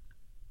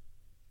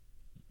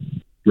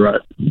 Right.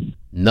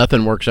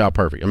 Nothing works out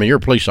perfect. I mean, you're a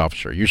police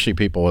officer. You see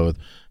people with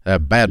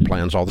have bad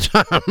plans all the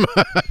time.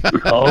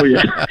 Oh,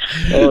 yeah.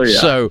 Oh, yeah.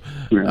 So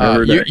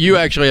you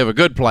actually have a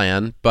good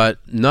plan, but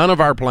none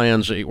of our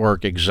plans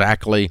work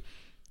exactly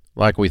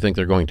like we think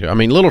they're going to. I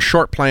mean, little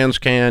short plans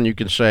can. You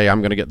can say,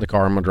 I'm going to get in the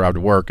car, I'm going to drive to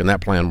work, and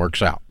that plan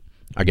works out.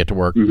 I get to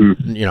work, we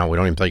don't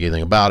even think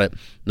anything about it.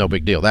 No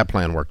big deal. That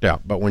plan worked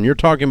out. But when you're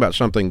talking about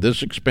something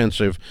this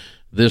expensive,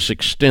 this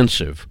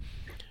extensive,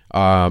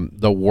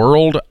 the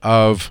world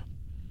of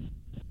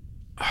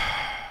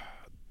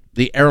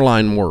the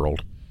airline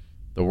world,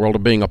 the world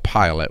of being a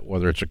pilot,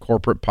 whether it's a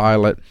corporate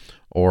pilot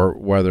or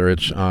whether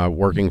it's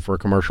working for a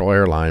commercial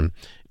airline,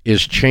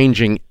 is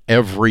changing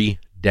every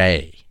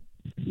day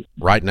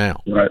right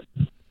now. Right.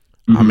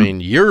 I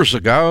mean, years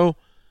ago,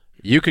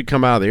 you could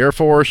come out of the Air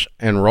Force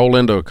and roll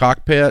into a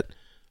cockpit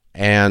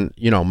and,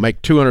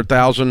 make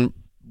 $200,000,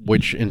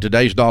 which in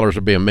today's dollars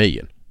would be $1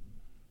 million,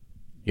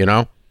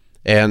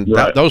 and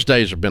right. Those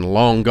days have been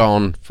long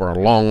gone for a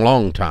long,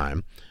 long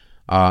time.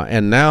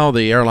 And now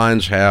the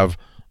airlines have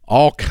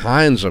all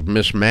kinds of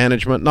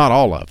mismanagement, not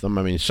all of them.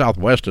 I mean,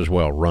 Southwest is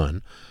well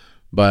run,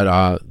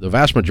 but the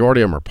vast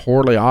majority of them are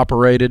poorly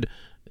operated.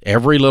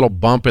 Every little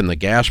bump in the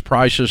gas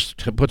prices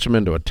puts them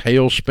into a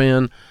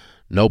tailspin,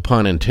 no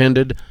pun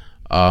intended.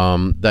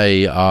 It's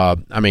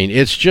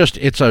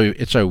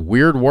a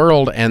weird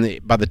world,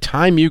 and by the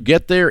time you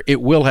get there,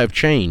 it will have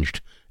changed.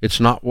 It's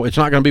not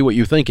going to be what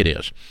you think it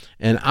is.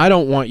 And I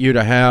don't want you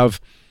to have,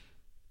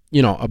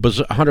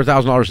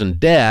 $100,000 in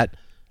debt,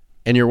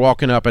 and you're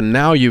walking up, and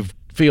now you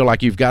feel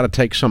like you've got to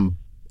take some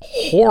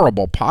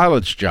horrible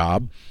pilot's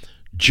job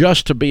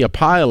just to be a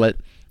pilot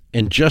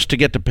and just to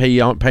get to pay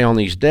on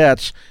these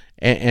debts,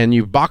 and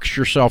you've boxed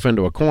yourself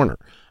into a corner.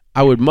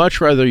 I would much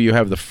rather you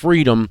have the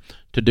freedom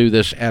to do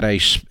this at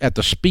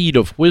the speed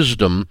of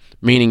wisdom,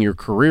 meaning your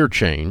career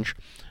change,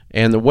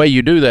 and the way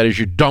you do that is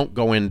you don't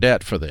go in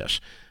debt for this.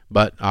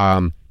 But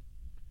here's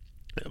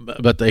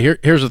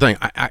the thing.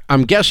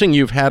 I'm guessing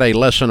you've had a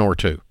lesson or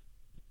two.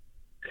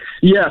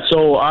 Yeah,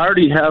 so I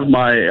already have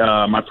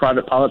my my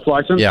private pilot's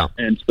license. Yeah,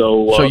 and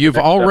so you've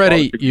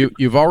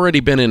already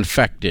been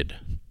infected.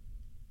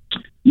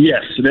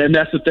 Yes, and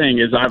that's the thing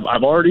is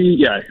I've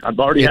already had the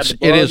bug,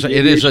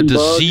 it is a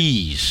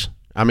disease.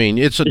 I mean,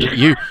 it's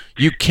you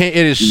can't.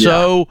 It is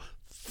so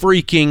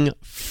freaking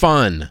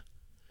fun.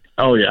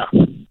 Oh yeah,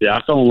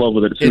 I fell in love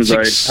with it. It's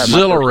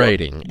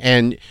exhilarating,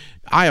 and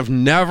I have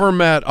never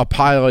met a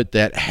pilot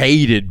that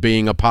hated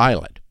being a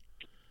pilot.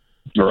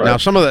 Right. Now,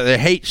 they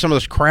hate some of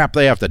this crap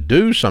they have to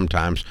do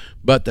sometimes,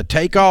 but the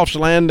takeoffs,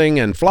 landing,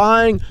 and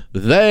flying,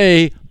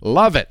 they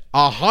love it.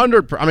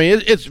 100%. I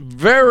mean, it's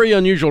very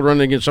unusual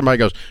running against somebody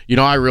who goes,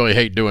 I really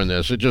hate doing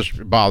this. It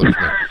just bothers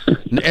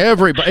me.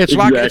 Everybody,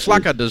 it's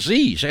like a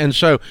disease, and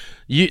so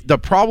the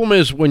problem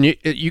is when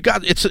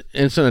it's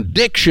an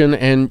addiction,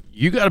 and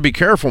you got to be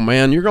careful,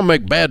 man. You're going to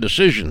make bad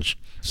decisions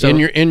in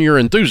your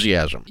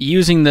enthusiasm.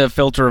 Using the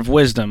filter of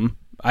wisdom,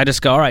 I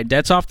just go, all right,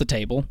 debt's off the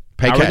table.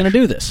 How are we going to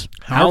do this?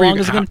 How long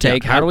is it going to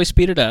take? How do we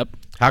speed it up?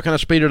 How can I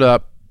speed it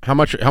up? How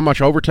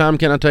much overtime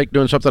can I take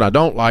doing something I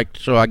don't like,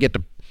 so I get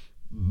to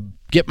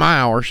get my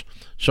hours,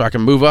 so I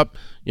can move up,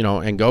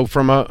 and go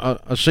from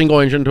a single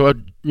engine to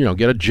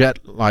get a jet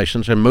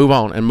license and move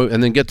on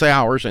and then get the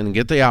hours and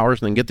get the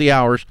hours and then get the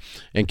hours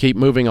and keep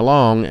moving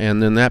along,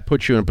 and then that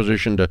puts you in a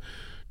position to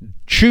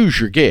choose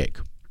your gig.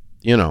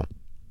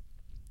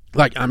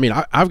 Like, I mean,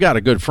 I've got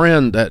a good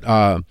friend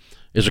that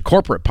is a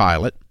corporate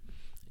pilot,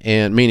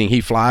 and meaning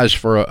he flies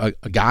for a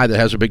guy that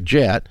has a big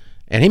jet,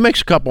 and he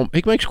makes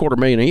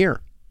 $250,000 a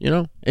year.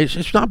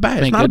 It's not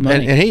bad. It's not,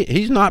 and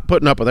he's not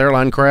putting up with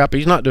airline crap.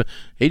 He's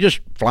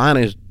just flying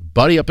his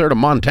buddy up there to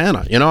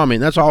Montana. I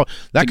mean, that's all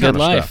that kind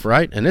of stuff,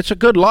 right? And it's a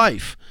good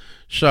life.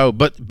 So,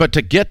 but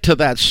to get to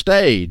that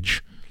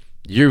stage,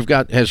 you've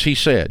got, as he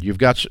said,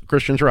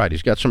 Christian's right.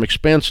 He's got some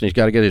expense, and he's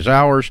got to get his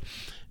hours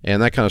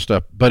and that kind of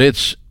stuff. But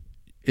it's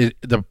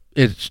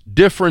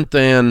different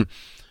than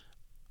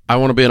I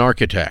want to be an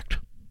architect,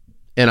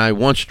 and I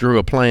once drew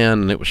a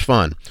plan and it was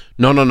fun.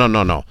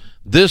 No.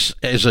 This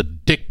is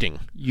addicting.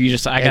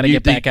 I got to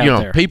get back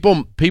out there.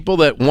 People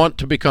that want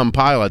to become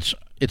pilots,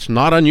 it's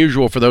not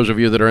unusual for those of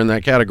you that are in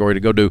that category to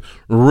go do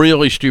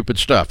really stupid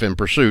stuff in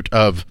pursuit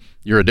of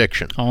your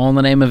addiction. All in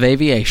the name of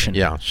aviation.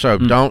 Yeah, so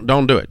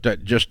don't do it.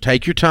 Just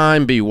take your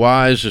time, be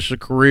wise. This is a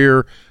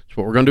career. It's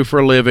what we're going to do for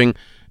a living.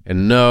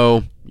 And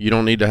no, you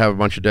don't need to have a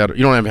bunch of debt.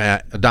 You don't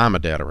have a dime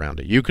of debt around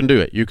it. You can do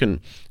it. You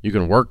can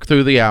work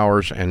through the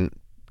hours and,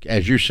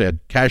 as you said,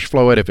 cash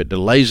flow it if it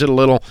delays it a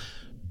little.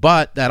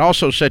 But that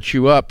also sets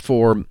you up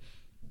for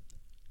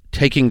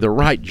taking the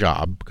right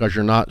job, because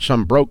you're not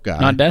some broke guy.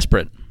 Not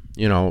desperate.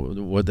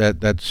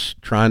 That's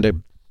trying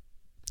to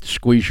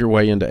squeeze your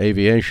way into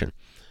aviation.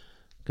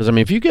 Because, I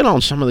mean, if you get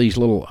on some of these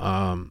little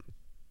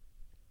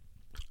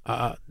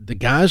the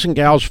guys and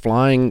gals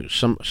flying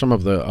some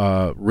of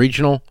the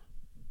regional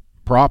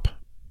prop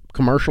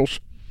commercials,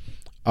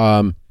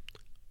 that's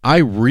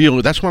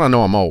when I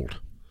know I'm old.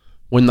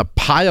 When the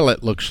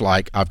pilot looks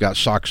like I've got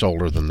socks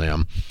older than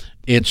them,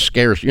 it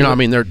scares you. I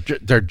mean, they're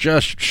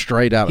just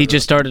straight out. He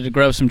just started to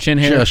grow some chin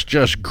hair.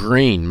 Just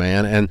green,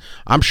 man. And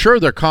I'm sure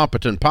they're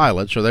competent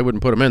pilots, or they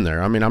wouldn't put them in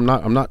there. I mean, I'm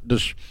not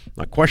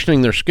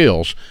questioning their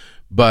skills,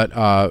 but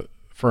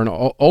for an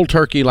old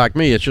turkey like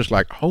me, it's just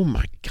like, oh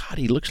my God,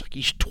 he looks like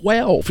he's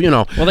 12.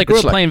 Well, they grew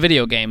up playing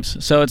video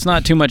games, so it's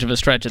not too much of a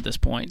stretch at this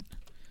point.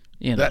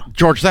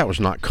 George, that was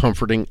not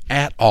comforting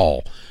at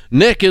all.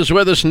 Nick is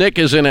with us. Nick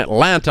is in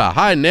Atlanta.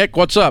 Hi, Nick.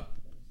 What's up?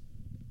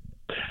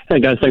 Hey,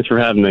 guys. Thanks for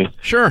having me.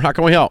 Sure. How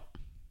can we help?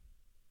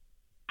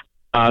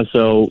 I'm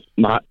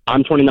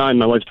 29.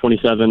 My wife's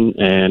 27.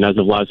 And as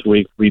of last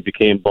week, we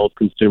became both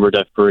consumer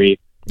debt-free.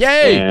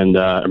 Yay! And,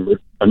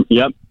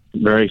 yep,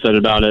 very excited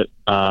about it.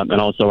 And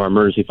also our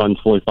emergency fund's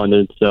fully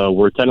funded. So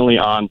we're technically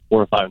on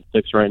 4, 5, and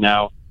 6 right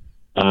now.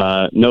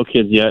 No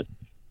kids yet.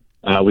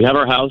 We have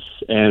our house,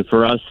 and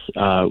for us,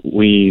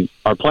 we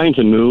are planning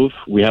to move.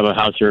 We have a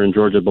house here in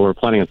Georgia, but we're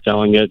planning on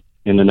selling it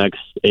in the next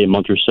 8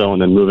 months or so,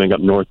 and then moving up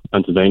north to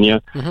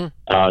Pennsylvania.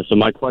 Mm-hmm. So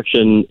my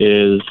question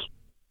is,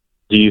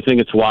 do you think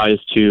it's wise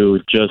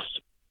to just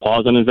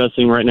pause on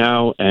investing right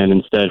now, and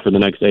instead for the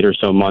next 8 or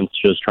so months,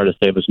 just try to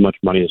save as much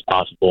money as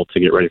possible to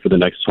get ready for the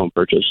next home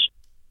purchase?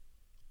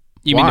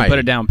 You mean to put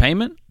a down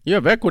payment? You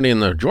have equity in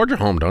the Georgia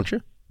home, don't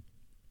you?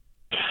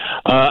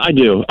 I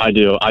do.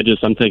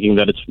 I'm thinking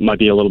that it might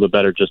be a little bit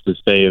better just to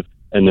save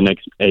in the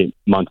next 8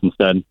 months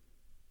instead.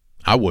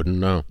 I wouldn't,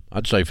 no.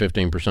 I'd save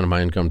 15% of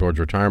my income towards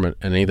retirement,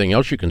 and anything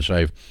else you can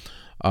save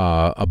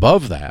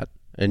above that.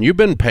 And you've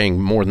been paying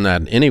more than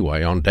that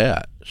anyway on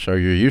debt, so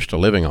you're used to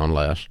living on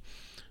less.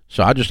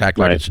 So I just act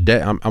like it's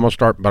debt. I'm going to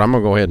start, but I'm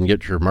going to go ahead and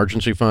get your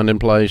emergency fund in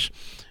place,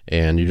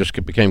 and you just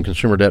became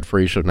consumer debt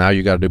free, so now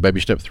you got to do baby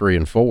step 3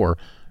 and 4.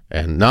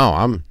 And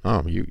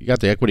you got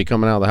the equity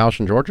coming out of the house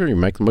in Georgia, you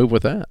make the move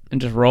with that.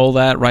 And just roll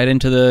that right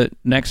into the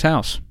next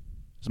house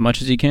as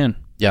much as you can.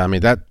 Yeah, I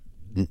mean,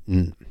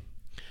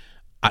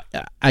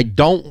 I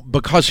don't,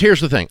 because here's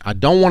the thing. I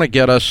don't want to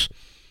get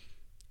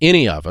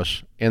any of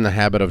us, in the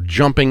habit of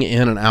jumping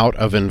in and out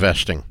of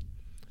investing.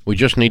 We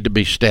just need to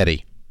be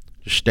steady.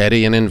 Just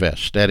steady and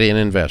invest.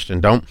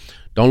 And don't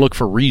look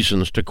for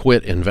reasons to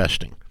quit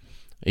investing,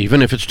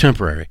 even if it's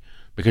temporary.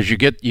 Because you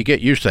get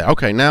used to that.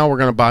 Okay, now we're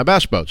going to buy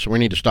bass boats, so we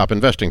need to stop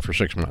investing for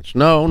 6 months.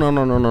 No.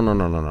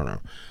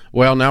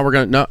 Well, now we're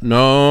going to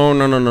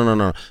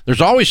no. There's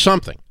always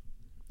something,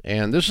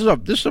 and this is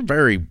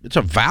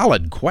a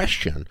valid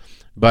question.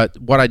 But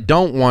what I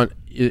don't want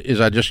is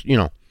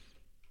the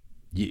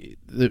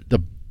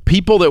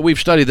people that we've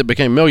studied that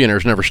became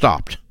millionaires never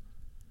stopped.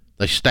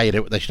 They stay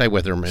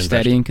with their investment.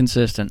 Steady and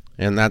consistent.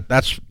 And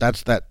that's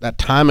that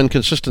time and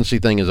consistency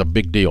thing is a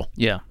big deal.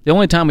 Yeah. The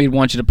only time we'd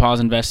want you to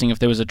pause investing if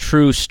there was a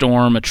true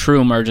storm, a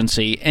true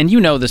emergency, and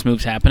this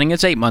move's happening.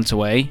 It's 8 months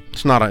away.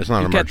 It's not an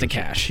emergency. You've got the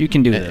cash. You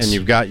can do this. And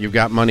you've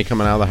got money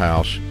coming out of the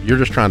house. You're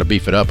just trying to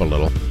beef it up a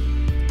little.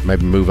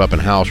 Maybe move up in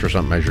house or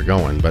something as you're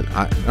going. But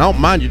I don't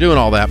mind you doing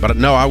all that, but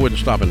no, I wouldn't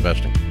stop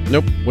investing.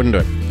 Nope, wouldn't do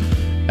it.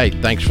 Hey,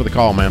 thanks for the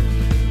call, man.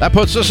 That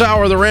puts this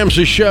hour of The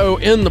Ramsey Show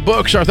in the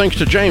books. Our thanks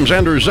to James,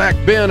 Andrew, Zach,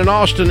 Ben, and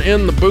Austin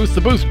in the booth.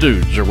 The booth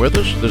dudes are with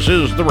us. This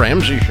is The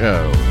Ramsey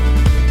Show.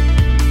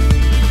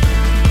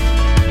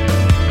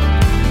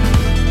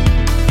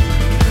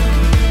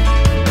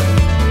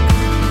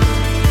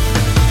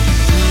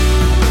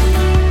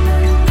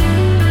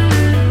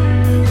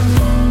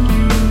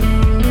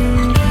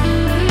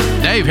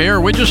 Dave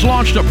here. We just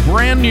launched a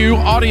brand new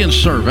audience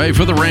survey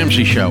for The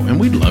Ramsey Show, and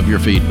we'd love your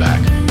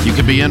feedback. You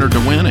could be entered to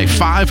win a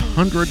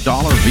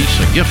 $500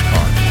 Visa gift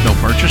card. No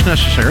purchase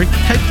necessary.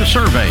 Take the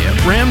survey at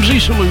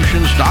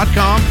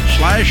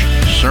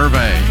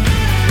RamseySolutions.com/survey.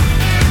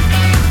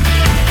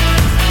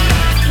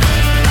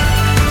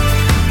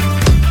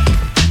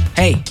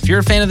 Hey, if you're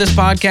a fan of this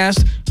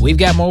podcast, we've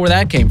got more where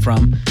that came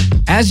from.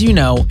 As you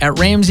know, at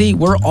Ramsey,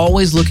 we're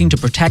always looking to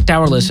protect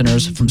our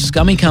listeners from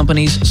scummy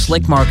companies,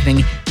 slick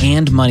marketing,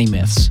 and money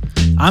myths.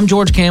 I'm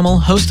George Camel,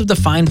 host of The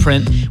Fine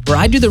Print, where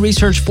I do the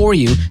research for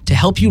you to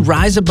help you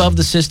rise above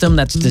the system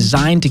that's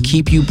designed to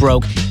keep you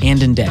broke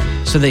and in debt,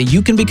 so that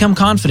you can become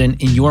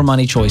confident in your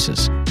money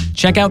choices.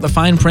 Check out The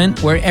Fine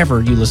Print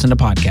wherever you listen to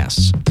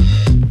podcasts.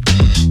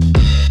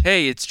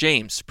 Hey, it's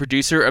James,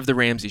 producer of The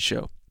Ramsey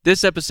Show.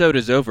 This episode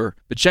is over,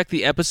 but check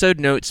the episode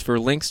notes for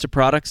links to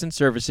products and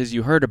services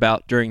you heard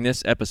about during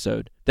this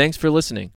episode. Thanks for listening.